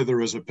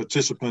 either as a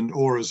participant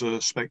or as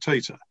a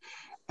spectator.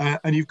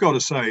 And you've got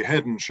to say,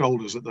 head and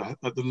shoulders at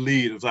the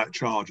lead of that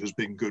charge has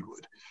been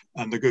Goodwood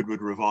and the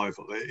Goodwood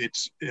Revival.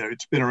 It's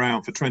been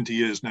around for 20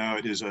 years now.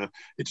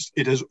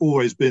 It has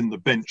always been the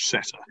bench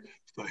setter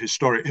for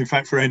historic, in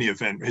fact, for any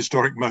event,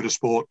 historic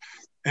motorsport,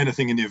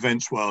 anything in the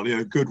events world.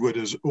 Goodwood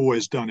has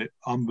always done it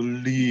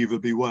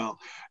unbelievably well.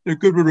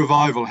 Goodwood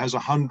Revival has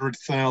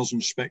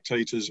 100,000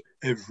 spectators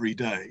every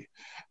day.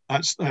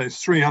 That's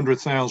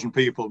 300,000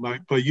 people. By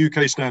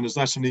UK standards,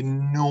 that's an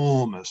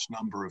enormous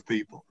number of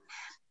people.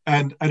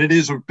 And it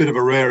is a bit of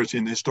a rarity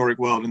in the historic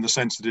world in the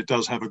sense that it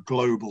does have a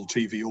global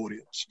TV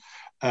audience.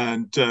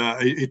 And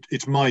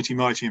it's mighty,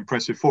 mighty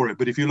impressive for it.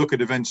 But if you look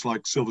at events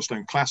like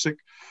Silverstone Classic,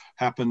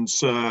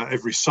 happens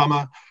every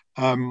summer,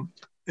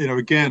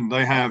 again,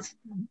 they have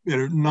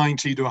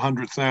 90 to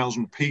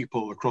 100,000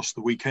 people across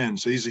the weekend.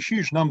 So these are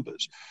huge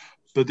numbers.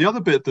 But the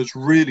other bit that's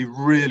really,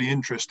 really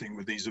interesting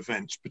with these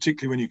events,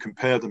 particularly when you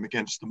compare them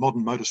against the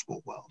modern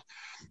motorsport world,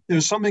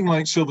 something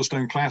like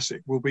Silverstone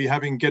Classic will be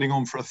getting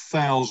on for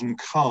 1,000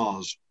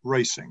 cars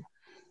racing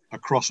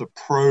across a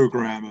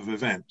program of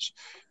events.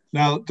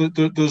 Now,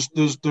 there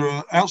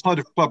are, outside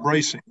of club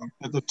racing,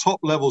 at the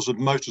top levels of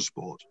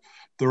motorsport,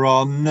 there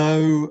are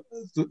no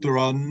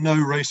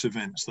race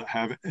events that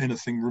have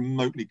anything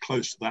remotely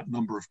close to that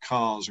number of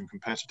cars and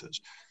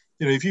competitors.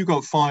 If you've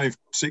got 5,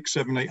 6,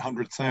 7,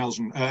 800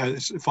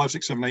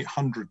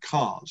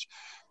 cars,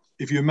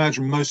 if you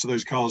imagine most of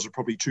those cars are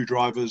probably two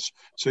drivers,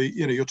 so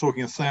you're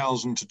talking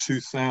 1,000 to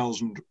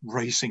 2,000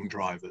 racing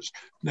drivers,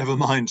 never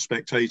mind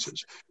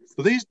spectators.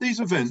 But these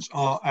events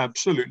are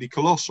absolutely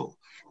colossal.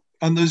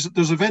 And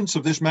there's events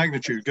of this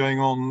magnitude going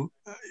on,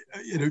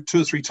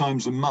 2 or 3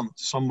 times a month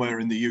somewhere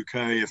in the UK,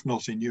 if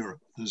not in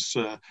Europe. There's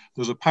a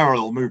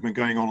parallel movement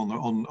going on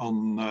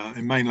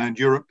in mainland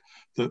Europe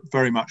that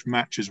very much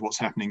matches what's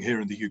happening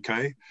here in the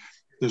UK.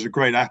 There's a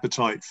great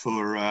appetite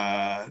for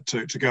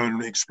to go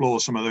and explore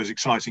some of those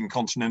exciting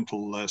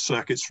continental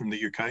circuits from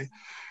the UK.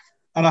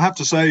 And I have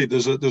to say,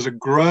 there's a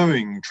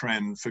growing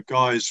trend for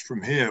guys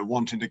from here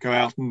wanting to go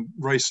out and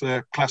race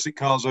their classic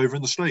cars over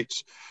in the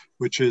States,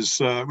 which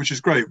is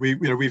great.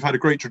 We've had a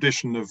great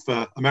tradition of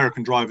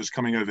American drivers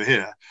coming over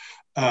here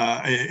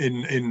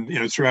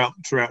throughout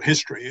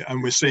history,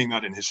 and we're seeing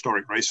that in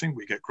historic racing.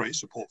 We get great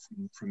support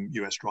from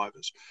US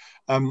drivers,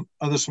 and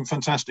there's some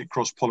fantastic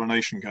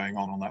cross-pollination going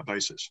on that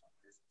basis.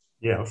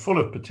 Yeah, full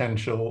of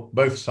potential,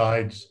 both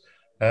sides,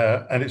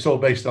 and it's all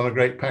based on a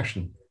great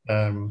passion,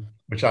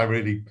 which I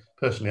really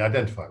personally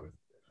identify with.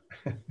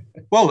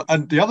 Well,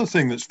 and the other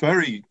thing that's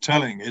very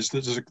telling is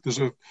that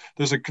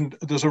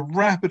there's a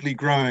rapidly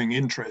growing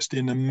interest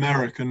in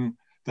the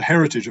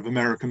heritage of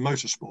American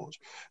motorsport.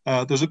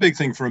 There's a big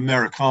thing for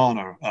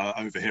Americana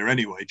over here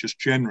anyway, just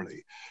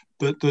generally.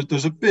 But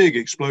there's a big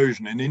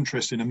explosion in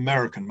interest in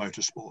American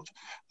motorsport.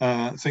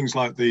 Things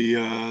like the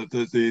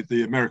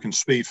American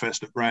Speed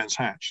Fest at Brands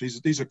Hatch.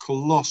 These are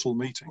colossal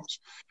meetings,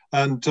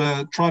 and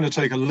trying to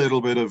take a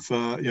little bit of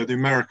the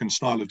American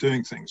style of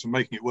doing things and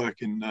making it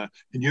work in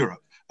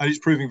Europe, and it's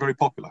proving very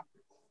popular.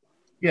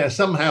 Yeah,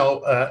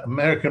 somehow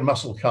American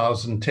muscle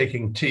cars and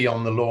taking tea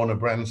on the lawn of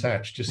Brands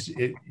Hatch, it's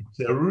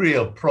a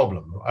real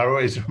problem. I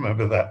always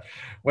remember that.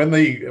 When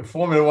the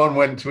Formula One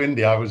went to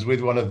India, I was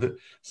with one of the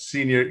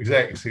senior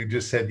execs who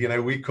just said,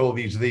 we call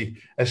these the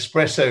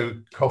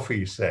espresso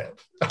coffee set.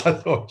 I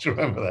thought, you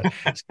remember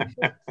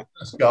that?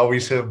 Car, we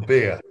serve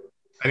beer.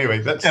 Anyway,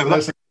 that's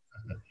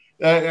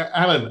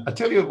Alan, I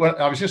tell you what,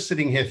 I was just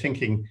sitting here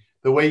thinking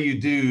the way you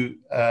do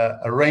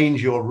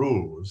arrange your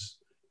rules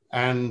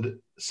and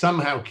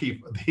somehow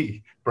keep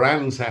the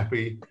brands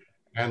happy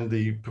and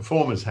the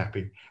performers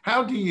happy.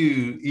 How do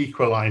you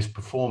equalize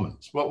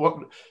performance?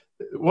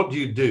 What do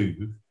you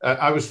do?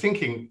 I was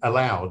thinking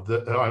aloud,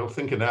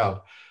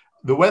 the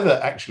weather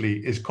actually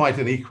is quite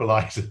an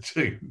equalizer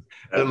too.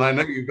 And I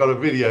know you've got a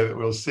video that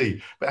we'll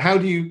see, but how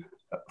do you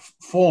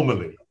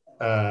formally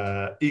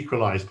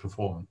equalize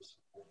performance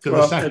to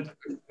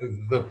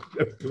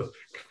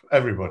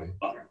everybody?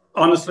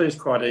 Honestly, it's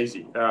quite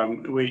easy.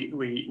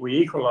 We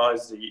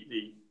equalize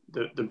the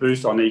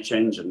boost on each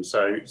engine.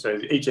 So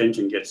each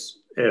engine gets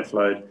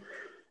airflowed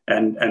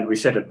And we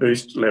set a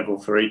boost level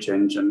for each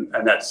engine,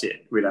 and that's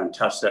it. We don't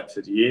touch that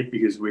for the year,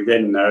 because we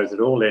then know that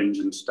all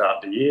engines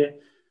start the year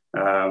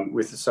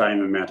with the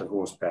same amount of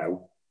horsepower,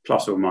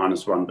 plus or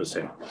minus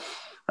 1%.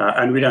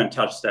 And we don't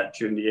touch that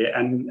during the year,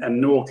 and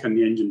nor can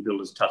the engine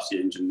builders touch the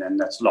engine then.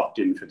 That's locked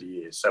in for the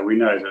year. So we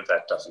know that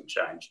that doesn't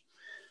change.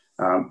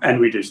 And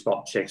we do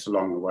spot checks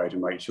along the way to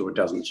make sure it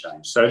doesn't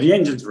change. So the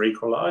engines are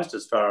equalised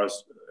as far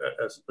as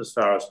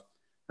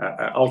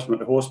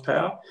ultimate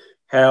horsepower.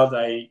 How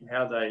they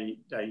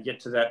get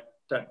to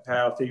that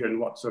power figure and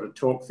what sort of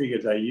torque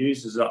figure they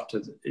use is up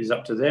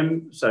to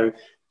them. So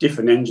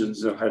different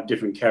engines will have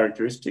different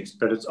characteristics,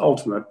 but its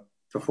ultimate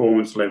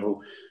performance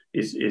level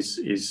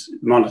is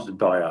monitored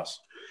by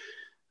us.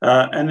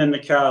 And then the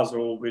cars are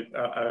all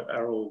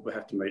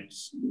have to meet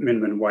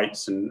minimum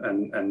weights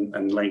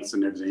and lengths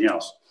and everything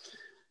else.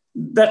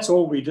 That's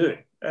all we do.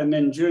 And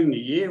then during the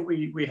year,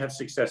 we have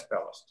success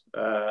ballast.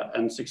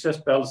 And success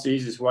ballast, the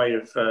easiest way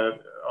of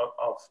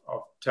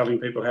telling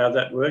people how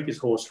that works is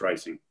horse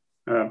racing.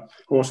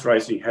 Horse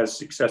racing has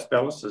success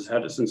ballast, has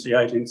had it since the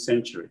 18th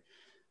century.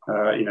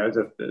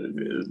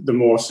 The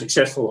more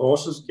successful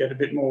horses get a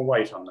bit more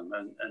weight on them,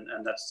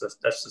 and that's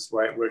just the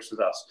way it works with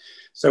us.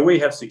 So we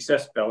have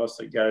success ballast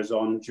that goes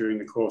on during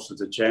the course of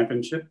the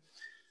championship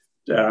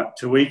to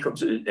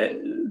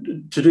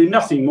do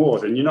nothing more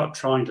than, you're not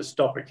trying to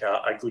stop a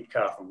good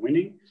car from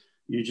winning.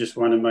 You just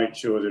want to make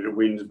sure that it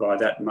wins by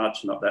that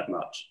much, not that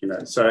much.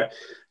 So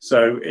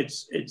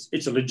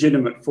it's a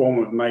legitimate form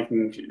of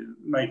making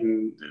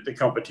the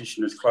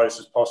competition as close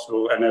as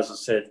possible. And as I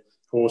said,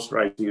 horse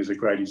racing is a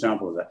great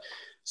example of that.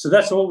 So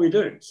that's all we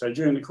do. So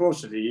during the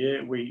course of the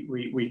year,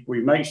 we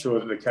make sure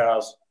that the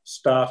cars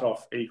start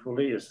off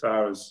equally as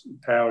far as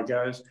power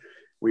goes.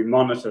 We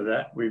monitor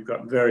that. We've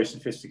got very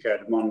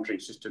sophisticated monitoring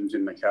systems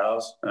in the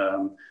cars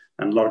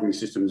and logging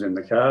systems in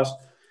the cars.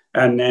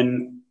 And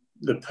then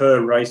the per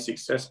race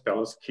success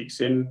ballast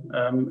kicks in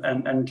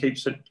and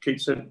keeps it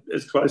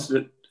as close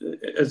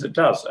as it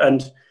does.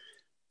 And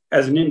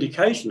as an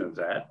indication of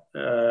that,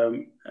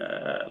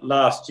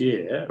 last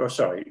year, because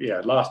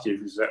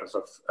that was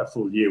a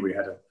full year, we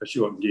had a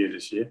shortened year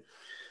this year.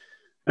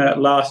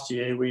 Last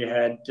year we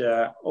had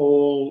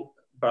all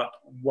but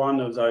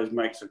one of those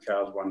makes of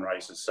cars won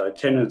races. So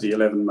 10 of the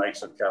 11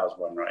 makes of cars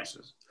won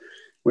races.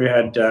 We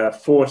had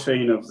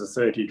 14 of the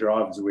 30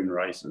 drivers win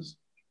races.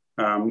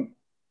 And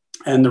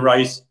the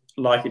race,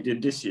 like it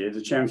did this year,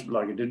 the championship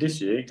like it did this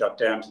year, got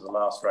down to the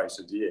last race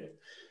of the year.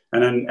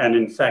 And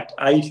in fact,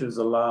 8 of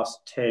the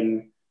last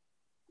 10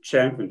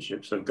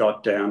 championships have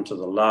got down to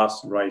the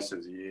last race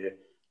of the year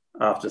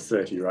after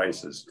 30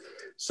 races.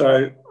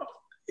 So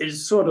it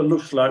sort of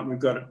looks like we've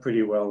got it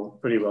pretty well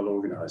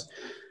organised.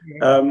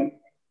 Yeah.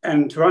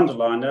 And to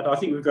underline that, I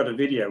think we've got a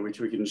video which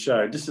we can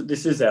show. This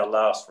is our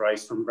last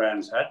race from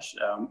Brands Hatch.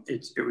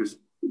 It was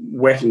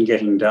wet and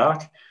getting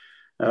dark.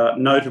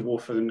 Notable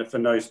for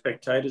no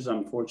spectators,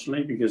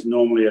 unfortunately, because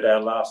normally at our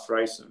last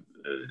race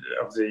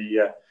of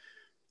the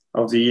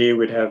year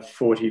we'd have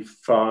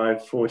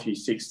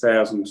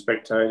 46,000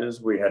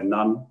 spectators. We had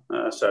none,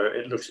 so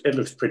it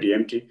looks pretty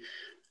empty.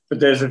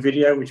 But there's a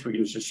video which we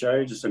can just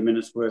show, just a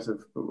minute's worth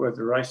of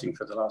racing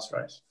for the last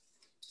race.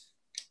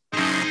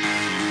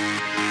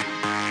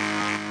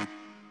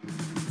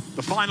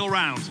 The final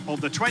round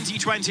of the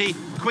 2020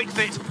 Quick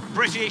Fit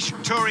British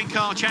Touring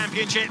Car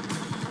Championship.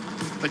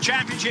 The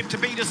championship to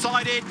be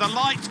decided. The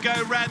lights go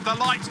red, the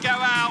lights go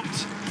out.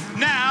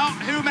 Now,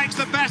 who makes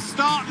the best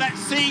start? Let's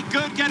see.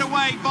 Good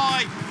getaway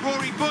by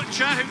Rory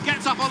Butcher, who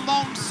gets up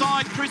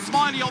alongside Chris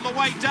Smiley on the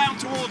way down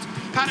towards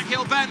Paddock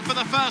Hill Bend for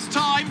the first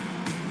time.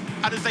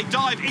 And as they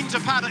dive into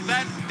paddock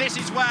then, this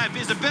is where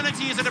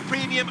visibility is at a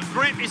premium,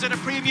 grip is at a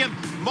premium.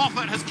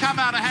 Moffat has come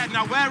out ahead.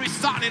 Now, where is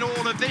Sutton in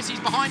all of this? He's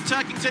behind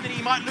Turkington and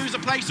he might lose a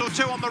place or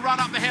two on the run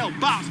up the hill.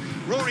 But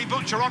Rory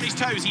Butcher on his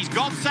toes. He's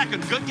gone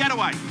second. Good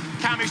getaway.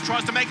 Cammish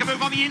tries to make a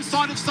move on the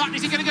inside of Sutton.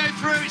 Is he going to go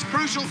through? It's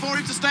crucial for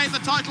him to stay in the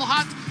title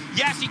hunt.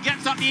 Yes, he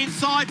gets up the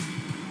inside.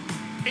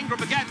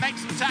 Ingram again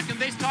makes an attack, and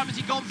this time has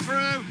he gone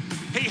through?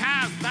 He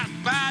has. That's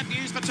bad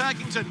news for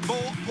Turkington.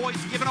 More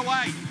points given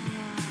away.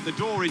 The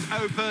door is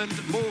opened.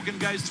 Morgan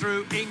goes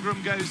through.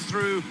 Ingram goes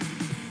through.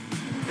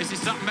 This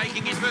is Sutton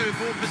making his move.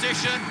 Ball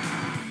position.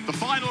 The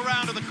final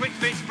round of the Quick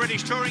Fit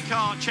British Touring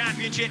Car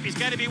Championship is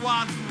going to be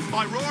won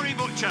by Rory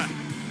Butcher.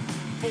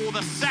 For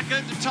the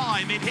second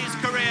time in his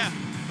career,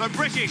 the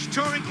British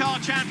Touring Car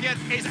Champion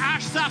is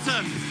Ash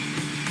Sutton.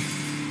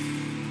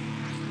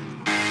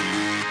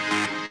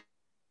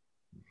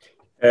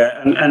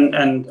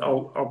 And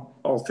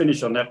I'll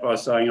finish on that by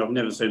saying I've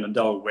never seen a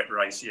dull wet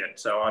race yet,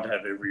 so I'd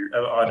have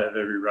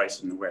every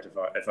race in the wet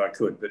if I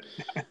could. But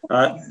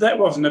that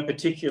wasn't a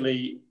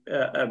particularly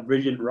a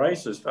brilliant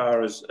race as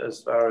far as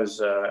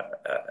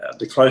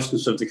the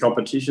closeness of the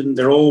competition.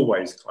 They're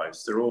always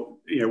close. They're all,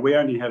 we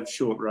only have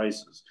short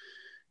races.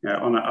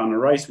 On a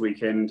race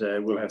weekend,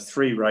 we'll have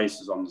 3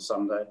 races on the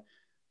Sunday.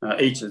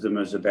 Each of them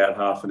is about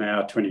half an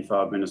hour,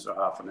 25 minutes or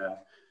half an hour.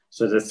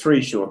 So there are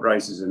 3 short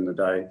races in the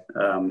day.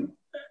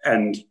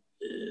 And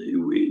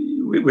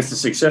with the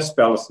success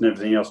ballast and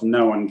everything else,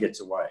 no one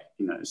gets away.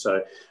 You know,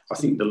 so I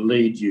think the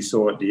lead you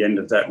saw at the end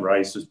of that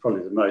race was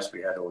probably the most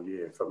we had all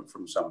year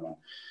from someone.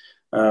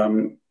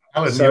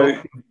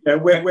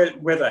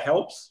 Weather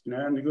helps, you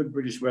know, and the good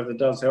British weather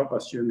does help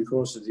us during the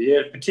course of the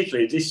year,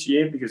 particularly this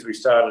year because we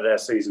started our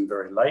season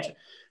very late.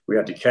 We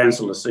had to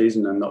cancel the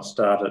season and not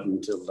start it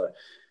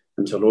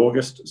until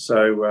August.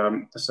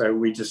 So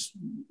we just,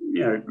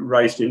 you know,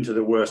 raced into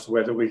the worst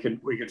weather we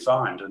could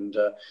find, and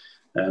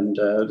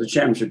the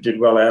championship did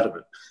well out of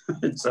it.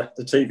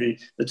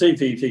 The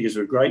TV figures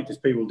were great because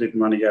people didn't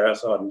want to go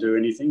outside and do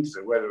anything because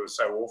the weather was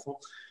so awful,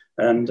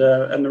 and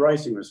the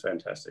racing was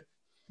fantastic.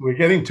 We're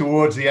getting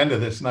towards the end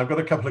of this, and I've got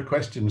a couple of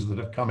questions that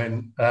have come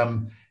in.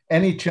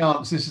 Any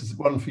chance, this is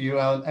one for you,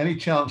 Alan, any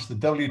chance the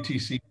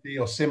WTCC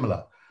or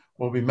similar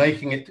will be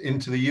making it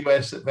into the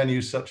US at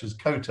venues such as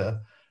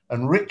COTA?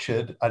 And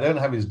Richard, I don't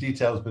have his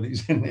details, but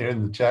he's in here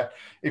in the chat.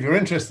 If you're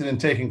interested in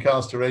taking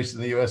cars to race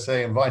in the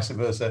USA and vice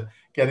versa,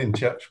 get in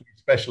touch. We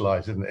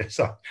specialize in this.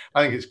 I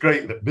think it's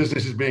great that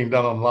business is being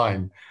done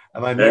online.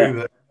 And I know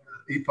that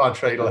EPAR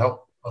Trade will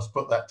help us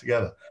put that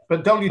together.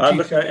 But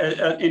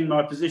WTCC... in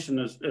my position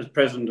as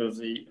president of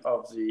the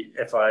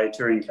FIA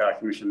Touring Car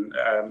Commission,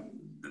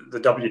 the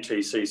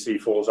WTCC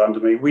falls under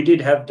me. We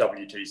did have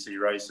WTC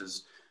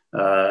races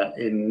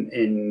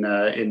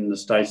in the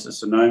States at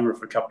Sonoma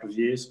for a couple of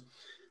years.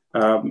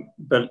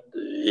 But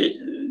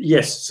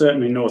yes,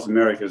 certainly North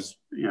America's,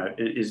 you know,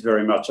 is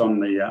very much on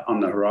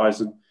the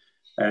horizon,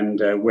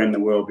 and when the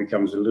world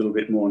becomes a little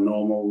bit more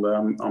normal,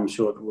 I'm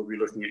sure that we'll be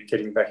looking at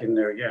getting back in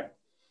there again.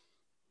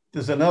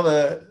 There's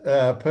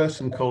another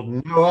person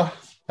called Noah,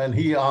 and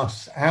he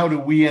asks, how do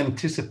we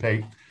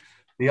anticipate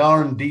the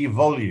R&D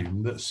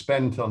volume that's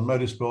spent on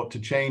motorsport to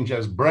change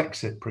as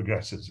Brexit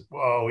progresses?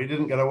 Well, we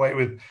didn't get away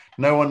with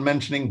no one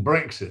mentioning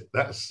Brexit.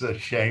 That's a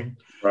shame.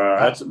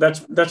 Right,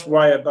 that's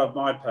way above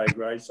my pay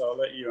grade, so I'll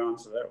let you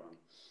answer that one.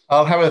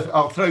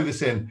 I'll throw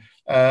this in.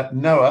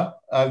 Noah,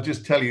 I'll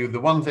just tell you the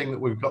one thing that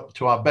we've got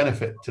to our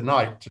benefit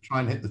tonight to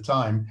try and hit the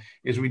time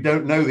is we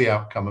don't know the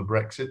outcome of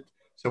Brexit.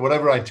 So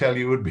whatever I tell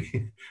you would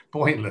be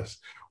pointless.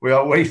 We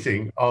are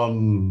waiting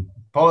on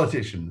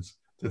politicians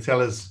to tell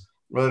us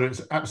whether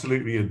it's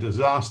absolutely a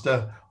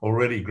disaster or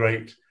really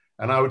great.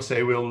 And I would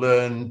say we'll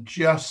learn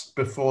just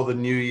before the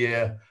new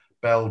year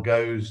bell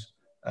goes.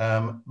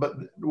 But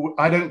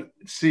I don't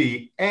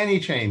see any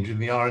change in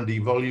the R&D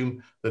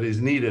volume that is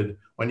needed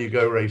when you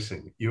go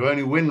racing. You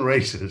only win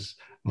races,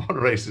 motor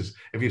races,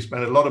 if you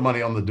spend a lot of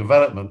money on the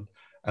development,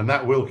 and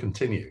that will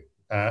continue.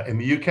 In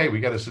the UK, we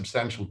get a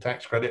substantial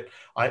tax credit.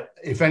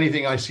 If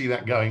anything, I see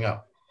that going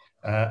up,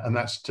 and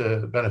that's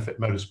to benefit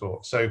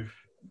motorsport. So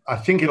I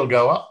think it'll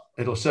go up.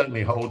 It'll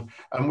certainly hold.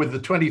 And with the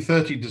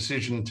 2030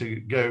 decision to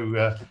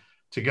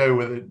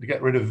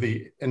get rid of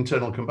the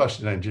internal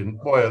combustion engine,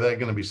 boy, are there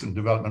going to be some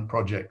development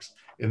projects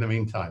in the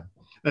meantime.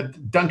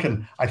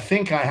 Duncan, I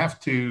think I have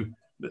to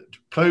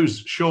close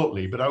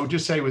shortly, but I would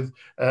just say, with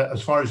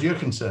as far as you're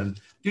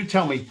concerned, do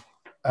tell me,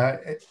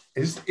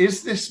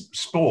 is this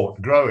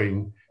sport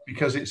growing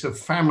because it's of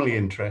family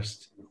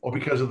interest or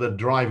because of the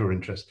driver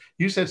interest?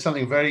 You said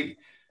something very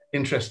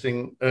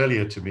interesting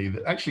earlier to me,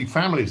 that actually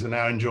families are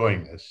now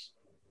enjoying this.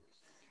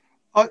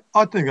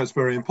 I think that's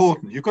very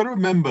important. You've got to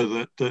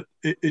remember that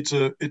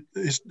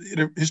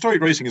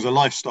historic racing is a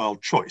lifestyle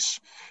choice.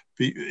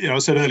 I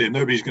said earlier,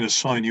 nobody's going to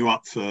sign you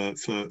up for an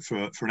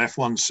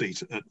F1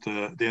 seat at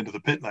the end of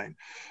the pit lane.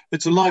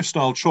 It's a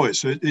lifestyle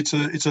choice. It's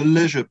a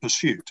leisure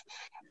pursuit.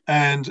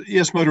 And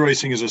yes, motor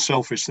racing is a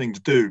selfish thing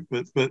to do,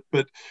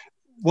 but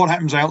what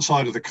happens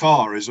outside of the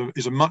car is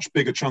a much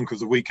bigger chunk of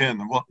the weekend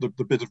than what the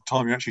bit of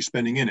time you're actually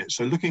spending in it.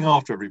 So looking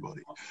after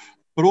everybody.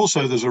 But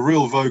also there's a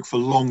real vogue for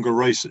longer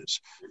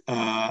races,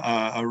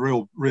 a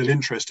real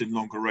interest in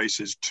longer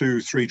races,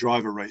 2-3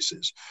 driver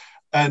races.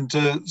 And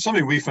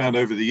something we found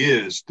over the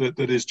years that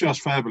is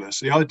just fabulous.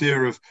 The idea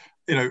of,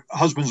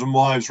 husbands and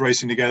wives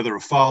racing together,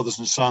 of fathers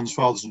and sons,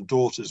 fathers and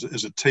daughters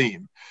as a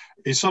team,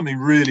 is something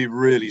really,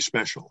 really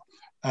special.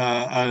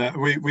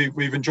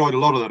 We've enjoyed a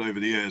lot of that over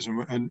the years,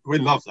 and we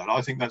love that. I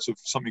think that's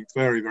something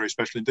very, very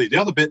special indeed. The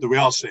other bit that we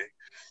are seeing,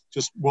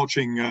 just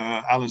watching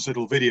Alan's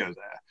little video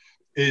there,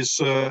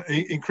 is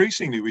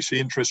increasingly we see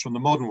interest from the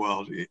modern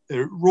world.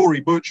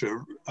 Rory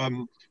Butcher,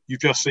 you've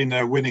just seen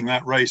there winning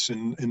that race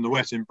in the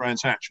wet in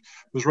Brands Hatch,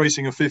 was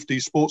racing a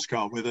 50s sports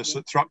car with us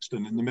at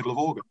Thruxton in the middle of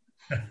August.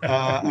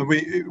 And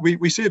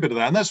we see a bit of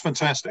that, and that's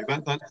fantastic.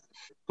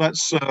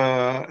 That's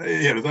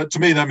to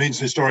me, that means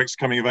historic's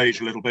coming of age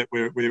a little bit.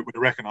 We're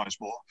recognised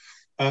more,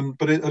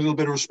 but a little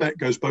bit of respect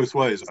goes both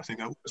ways. I think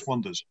that's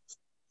wonders.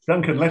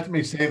 Duncan, let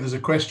me say there's a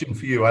question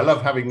for you. I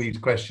love having these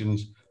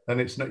questions, and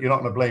you're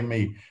not going to blame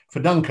me. For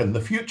Duncan, the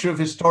future of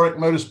historic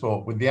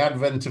motorsport with the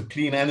advent of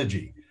clean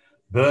energy.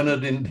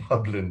 Bernard in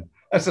Dublin.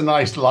 That's a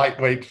nice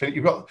lightweight thing.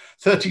 You've got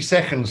 30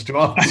 seconds to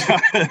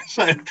answer.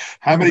 So,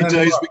 how many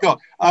days we got?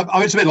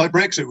 It's a bit like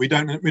Brexit. We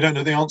don't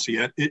know the answer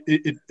yet.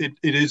 It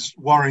is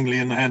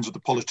worryingly in the hands of the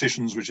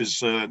politicians, which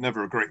is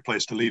never a great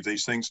place to leave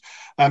these things.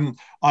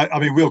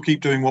 We'll keep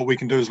doing what we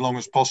can do as long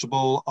as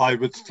possible. I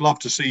would love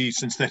to see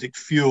synthetic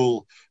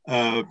fuel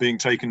being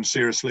taken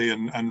seriously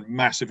and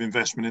massive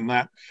investment in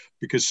that.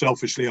 because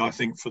selfishly, I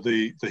think for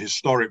the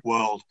historic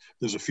world,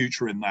 there's a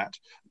future in that.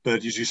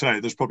 But as you say,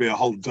 there's probably a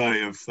whole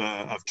day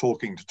of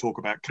talking to talk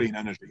about clean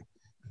energy.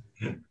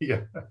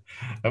 Yeah,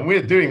 and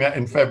we're doing that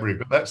in February,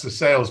 but that's the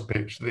sales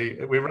pitch.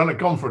 We run a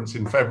conference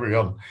in February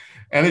on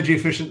energy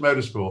efficient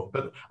motorsport.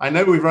 But I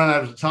know we've run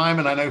out of time,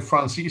 and I know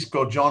Francisco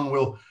or John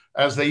will,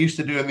 as they used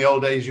to do in the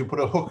old days, you put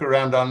a hook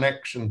around our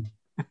necks and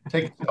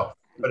take it off.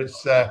 But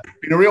it's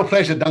been a real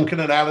pleasure, Duncan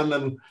and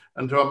Alan,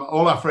 and to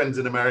all our friends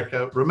in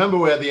America. Remember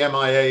where the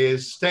MIA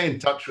is, stay in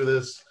touch with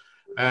us,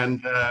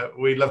 and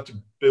we'd love to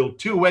build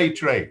two-way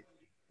trade.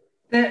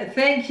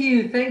 Thank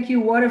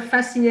you. What a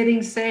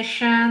fascinating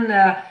session.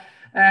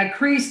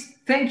 Chris,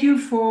 thank you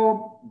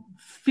for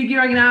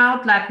figuring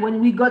out, like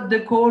when we got the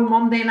call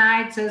Monday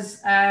night,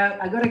 says,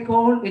 I got a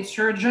call, it's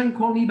surgeon,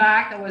 call me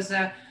back. That was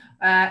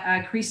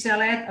Chris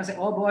Elliott. I said,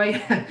 oh boy.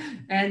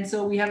 And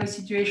so we have a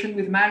situation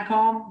with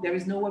Malcolm. There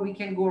is no way we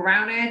can go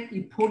around it.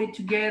 You put it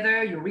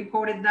together, you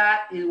recorded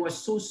that. It was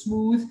so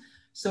smooth.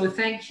 So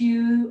thank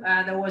you.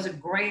 That was a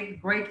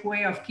great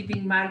way of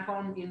keeping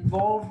Malcolm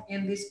involved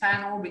in this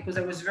panel, because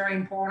it was very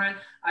important.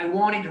 I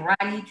wanted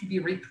Rally to be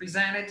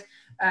represented.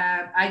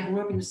 I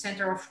grew up in the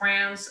center of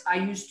France. I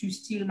used to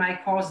steal my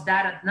car's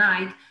dad at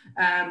night.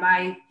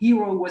 My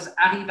hero was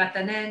Harry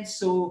Vatanen,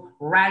 so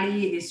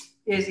Rally is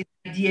in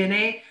my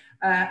DNA.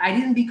 I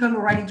didn't become a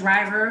rally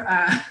driver,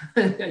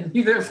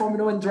 neither a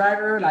Formula One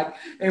driver, like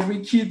every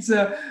kid's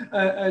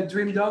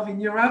dreamed of in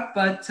Europe.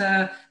 But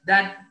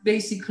that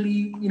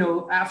basically,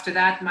 after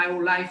that, my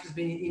whole life has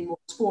been in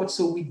motorsport.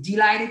 So we're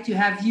delighted to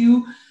have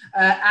you.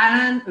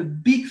 Alan, a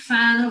big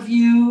fan of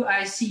you.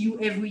 I see you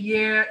every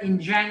year in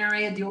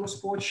January at the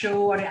Autosport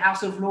Show at the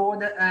House of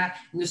Lords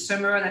in the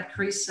summer that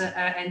Chris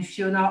and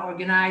Fiona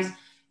organize.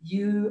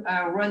 You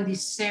run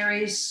this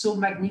series so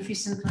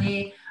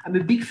magnificently. I'm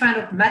a big fan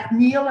of Matt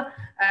Neal.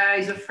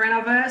 He's a friend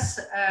of us,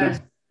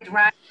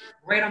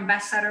 great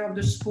ambassador of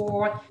the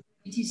sport.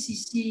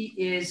 BTCC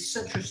is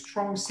such a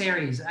strong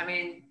series. I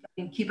mean,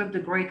 keep up the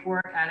great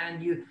work,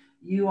 Alan.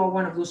 You are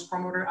one of those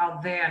promoters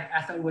out there.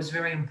 I thought it was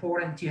very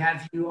important to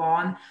have you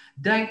on.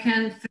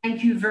 Duncan,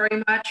 thank you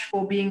very much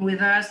for being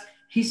with us.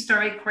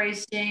 Historic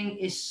racing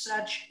is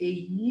such a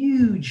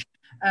huge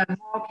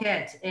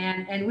market,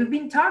 and we've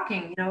been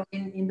talking,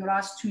 in the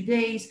last 2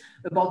 days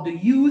about the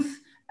youth,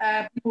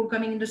 people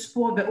coming in the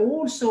sport, but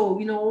also,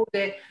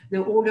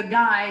 the older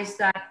guys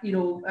that,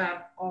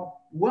 are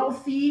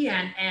wealthy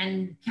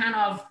and kind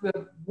of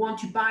want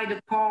to buy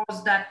the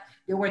cars that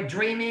they were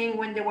dreaming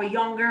when they were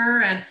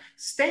younger. And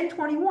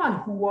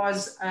Stan21, who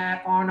was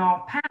on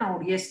our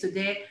panel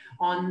yesterday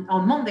on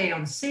Monday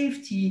on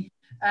safety,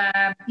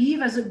 he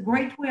has a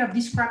great way of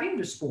describing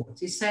the sport.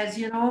 He says,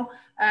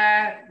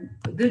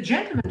 the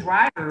gentleman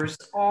drivers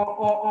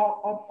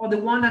are the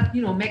one that,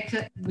 we make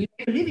a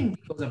living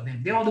because of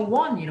them. They are the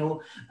one,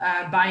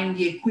 buying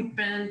the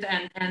equipment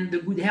and the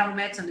good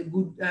helmets and the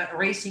good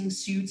racing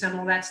suits and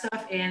all that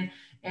stuff.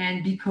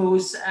 And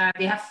because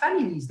they have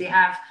families, they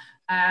have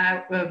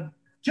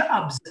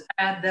jobs,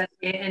 and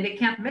they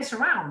can't mess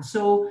around.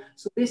 So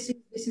this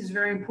is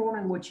very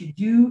important what you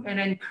do. And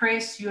then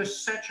Chris, you're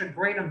such a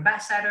great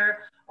ambassador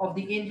of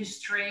the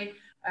industry.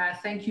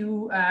 Thank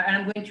you. And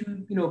I'm going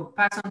to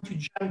pass on to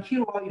John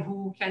Kilroy,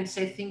 who can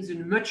say things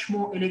in a much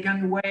more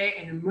elegant way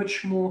and a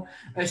much more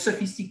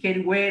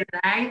sophisticated way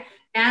than I.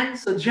 And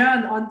so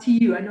John, on to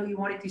you. I know you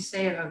wanted to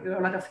say a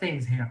lot of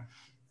things here.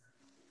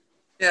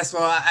 Yes,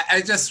 well,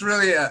 I just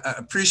really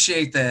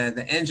appreciate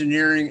the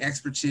engineering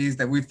expertise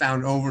that we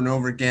found over and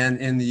over again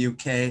in the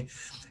UK.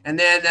 And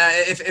then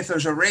if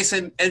there's a race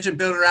engine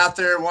builder out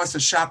there who wants to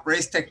shop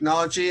race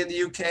technology in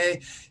the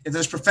UK, if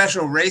there's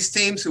professional race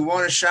teams who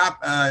want to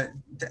shop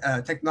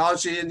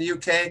technology in the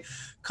UK,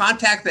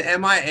 contact the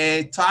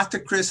MIA, talk to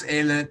Chris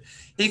Elliott.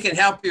 He can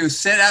help you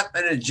set up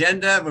an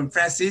agenda. When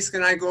Francisco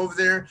and I go over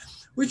there,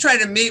 we try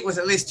to meet with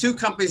at least 2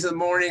 companies in the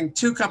morning,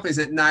 2 companies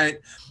at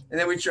night, and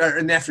then we try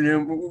in the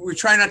afternoon. We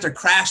try not to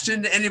crash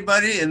into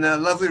anybody in the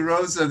lovely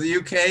roads of the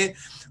UK.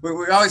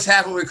 We always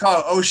have what we call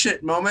an oh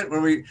shit moment,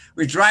 where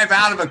we drive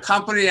out of a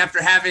company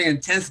after having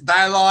intense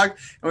dialogue,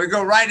 and we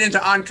go right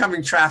into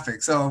oncoming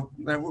traffic. So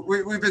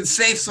we've been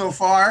safe so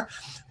far.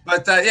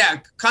 But yeah,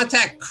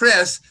 contact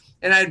Chris,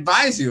 and I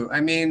advise you,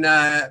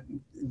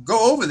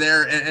 go over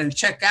there and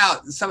check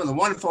out some of the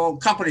wonderful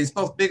companies,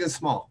 both big and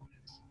small.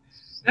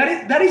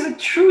 That is a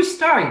true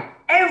story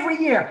every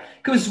year,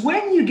 because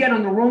when you get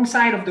on the wrong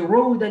side of the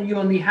road and you're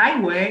on the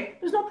highway,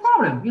 there's no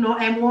problem.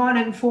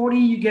 M1,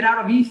 M40, you get out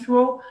of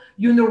Heathrow,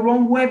 you're in the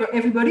wrong way, but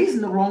everybody's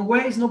in the wrong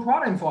way. It's no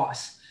problem for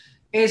us.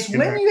 It's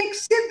when you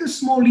exit the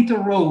small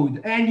little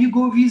road and you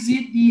go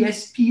visit the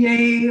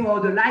SPA or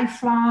the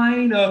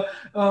Lifeline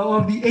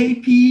or the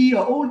AP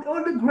or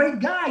all the great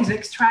guys,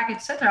 Xtrac,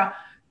 etc.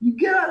 You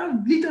get out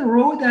of little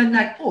road and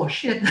like, oh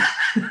shit.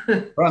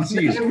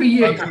 Francis, every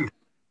year.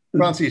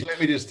 Francis, let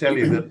me just tell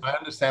you that I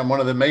understand one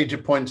of the major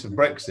points of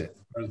Brexit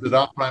was that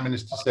our Prime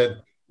Minister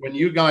said, when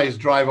you guys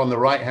drive on the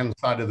right-hand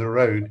side of the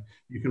road,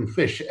 you can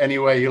fish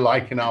anywhere you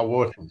like in our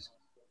waters.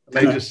 And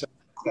they just said,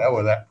 hell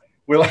with that.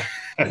 We'll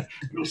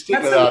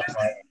stick with our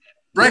time.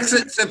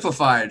 Brexit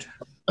simplified.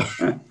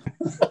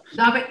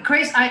 No, but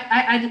Chris,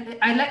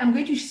 I'm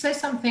going to say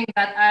something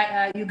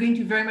that you're going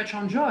to very much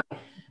enjoy.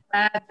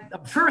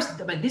 First,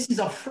 but this is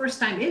our first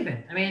time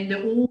event. I mean,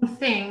 the old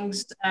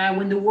things,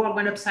 when the world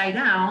went upside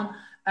down,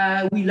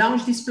 we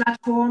launched this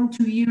platform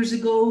 2 years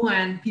ago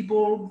and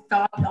people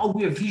thought, oh,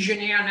 we're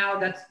visionary now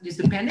that there's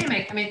the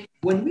pandemic. I mean,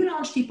 when we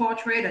launched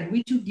ePortrait and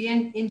we took the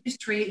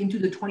industry into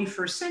the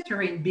 21st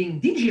century and being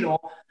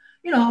digital,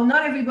 you know,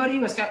 not everybody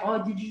was like,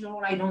 oh,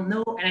 digital, I don't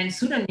know. And then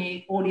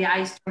suddenly all the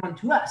eyes turned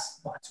to us.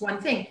 That's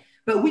one thing.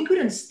 But we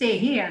couldn't stay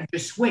here and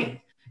just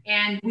wait.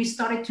 And we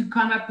started to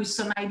come up with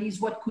some ideas.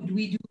 What could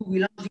we do? We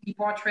launched the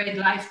ePortrait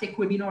Live Tech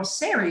Webinar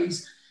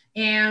series.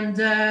 And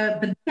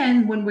but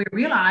then when we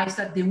realized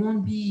that there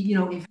won't be, you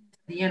know, events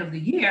at the end of the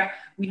year,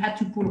 we had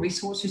to pull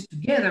resources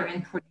together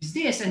and produce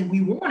this. And we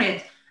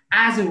wanted,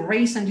 as a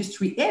race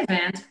industry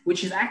event,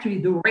 which is actually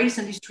the race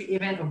industry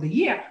event of the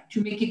year,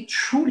 to make it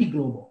truly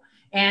global.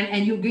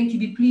 And you're going to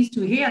be pleased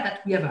to hear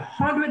that we have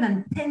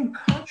 110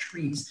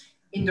 countries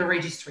in the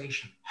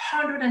registration,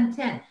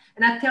 110. And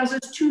that tells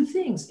us two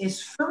things.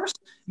 Is first,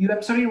 you're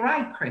absolutely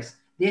right, Chris.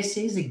 This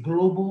is a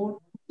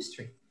global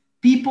industry.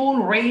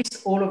 People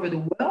race all over the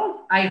world.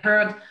 I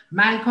heard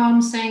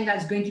Malcolm saying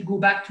that's going to go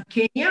back to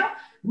Kenya.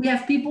 We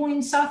have people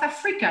in South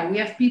Africa. We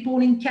have people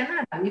in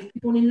Canada. We have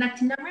people in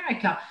Latin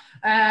America.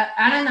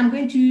 Alan, I'm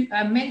going to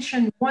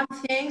mention one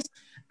thing.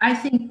 I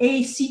think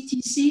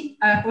ACTC,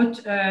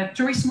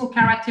 Turismo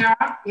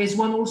Carretera, is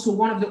also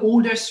one of the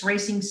oldest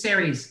racing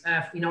series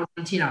in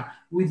Argentina,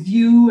 with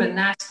you and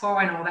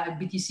NASCAR and all that,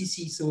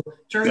 BTCC. So,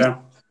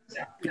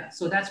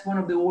 so that's one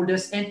of the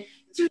oldest. And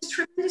there's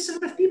tremendous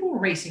amount of people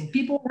racing.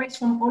 People race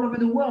from all over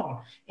the world.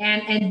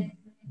 And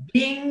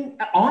being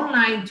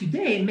online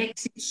today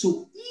makes it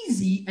so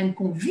easy and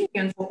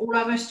convenient for all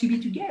of us to be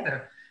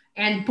together.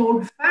 And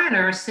Paul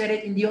Fanner said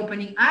it in the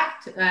opening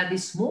act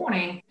this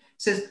morning,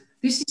 says,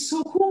 this is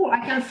so cool. I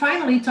can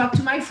finally talk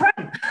to my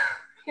friend.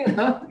 You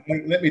know?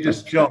 Let me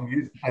just,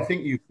 John, I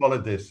think you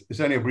followed this. It's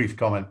only a brief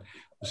comment.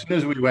 As soon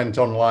as we went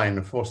online,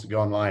 and forced to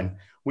go online,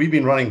 we've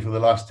been running for the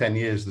last 10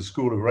 years the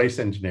School of Race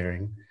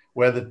Engineering,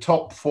 where the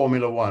top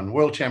Formula One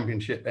World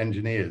Championship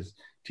engineers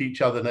teach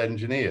other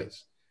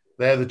engineers.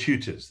 They're the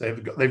tutors.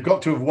 They've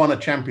got to have won a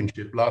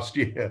championship last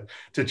year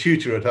to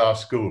tutor at our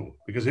school,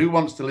 because who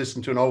wants to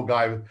listen to an old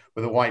guy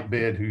with a white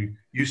beard who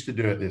used to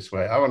do it this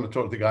way? I want to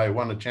talk to the guy who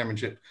won a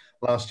championship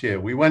last year.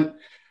 We went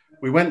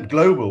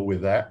global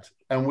with that,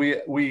 and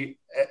we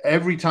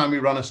every time we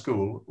run a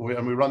school,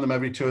 and we run them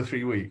every 2 or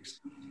 3 weeks,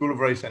 School of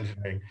Race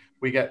Engineering,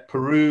 we get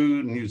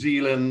Peru, New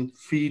Zealand,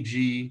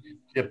 Fiji,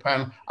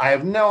 Japan. I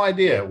have no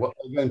idea what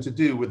they're going to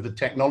do with the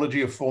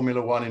technology of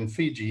Formula One in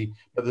Fiji,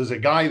 but there's a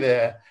guy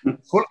there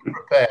fully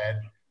prepared,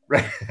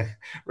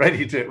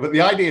 ready to. But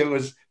the idea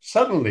was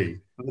suddenly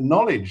the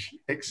knowledge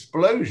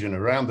explosion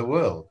around the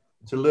world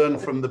to learn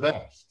from the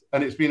best.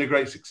 And it's been a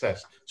great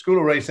success. School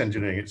of Race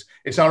Engineering,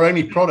 it's our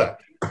only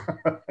product.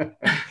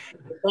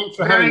 Thanks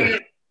for having me.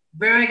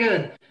 Very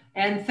good.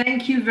 And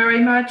thank you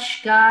very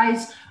much,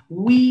 guys.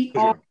 We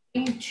are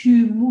going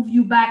to move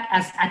you back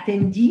as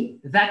attendee.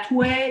 That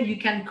way you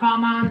can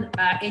come on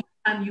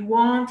anytime you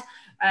want.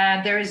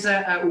 There is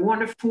a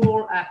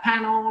wonderful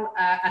panel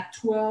at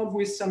 12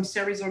 with some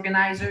series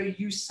organizer,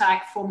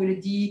 USAC, Formula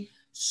D,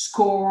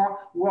 SCORE,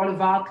 World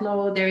of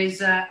Outlaw. There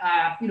is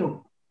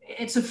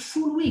it's a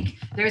full week.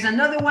 There's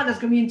another one that's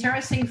going to be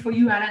interesting for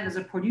you, Alan, as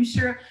a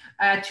producer.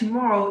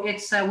 Tomorrow,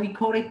 it's we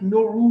call it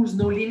No Rules,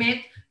 No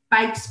Limit.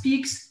 Pikes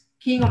Peaks,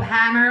 King of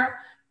Hammer,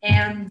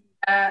 and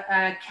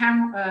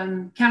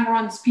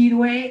Cameron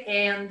Speedway,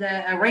 and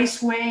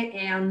Raceway,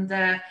 and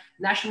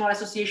National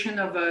Association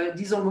of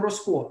Diesel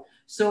Motorsport.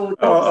 So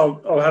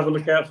I'll have a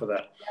look out for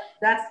that.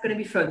 That's going to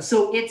be fun.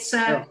 So it's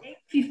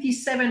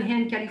 8:57 here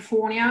in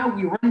California.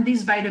 We run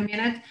this by the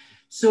minute.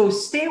 So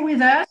stay with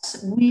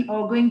us. We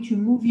are going to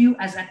move you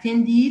as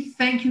attendee.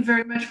 Thank you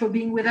very much for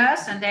being with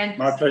us. And then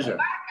my pleasure.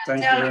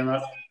 Thank you very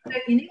much.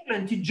 In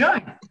England to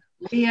join.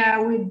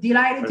 We're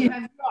delighted to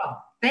have you on.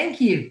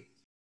 Thank you.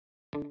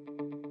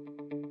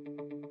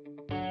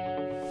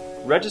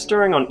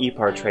 Registering on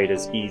ePortrait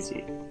is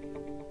easy.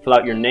 Fill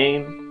out your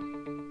name,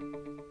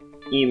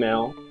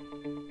 email,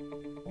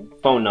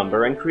 phone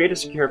number, and create a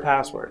secure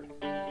password.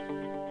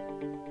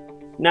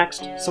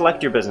 Next,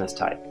 select your business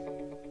type.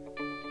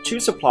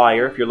 Choose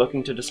supplier if you're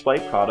looking to display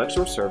products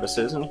or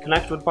services and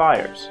connect with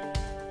buyers.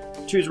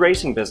 Choose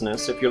racing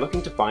business if you're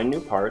looking to find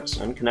new parts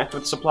and connect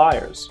with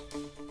suppliers.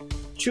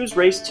 Choose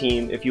race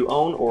team if you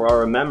own or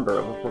are a member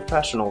of a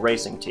professional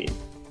racing team.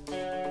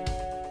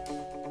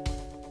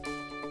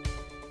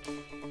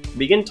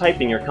 Begin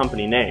typing your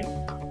company name.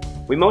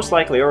 We most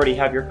likely already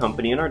have your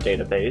company in our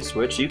database,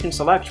 which you can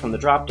select from the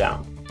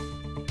drop-down.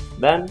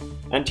 Then,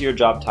 enter your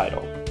job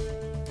title.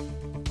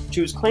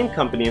 Choose Claim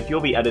Company if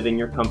you'll be editing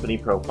your company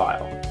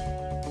profile.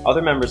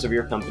 Other members of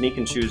your company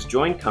can choose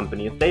Join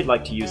Company if they'd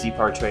like to use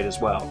ePortrait as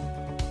well.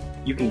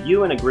 You can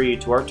view and agree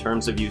to our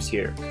terms of use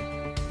here.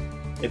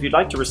 If you'd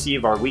like to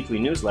receive our weekly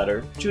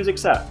newsletter, choose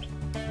Accept.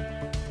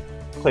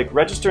 Click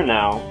Register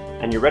Now,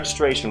 and your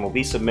registration will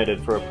be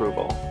submitted for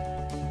approval.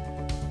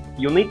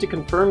 you'll need to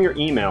confirm your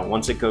email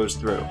once it goes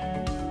through.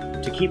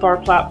 To keep our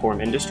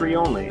platform industry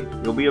only,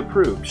 you'll be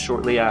approved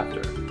shortly after.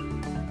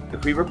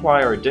 If we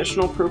require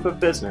additional proof of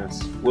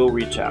business, we'll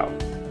reach out.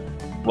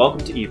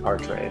 Welcome to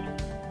ePartrade.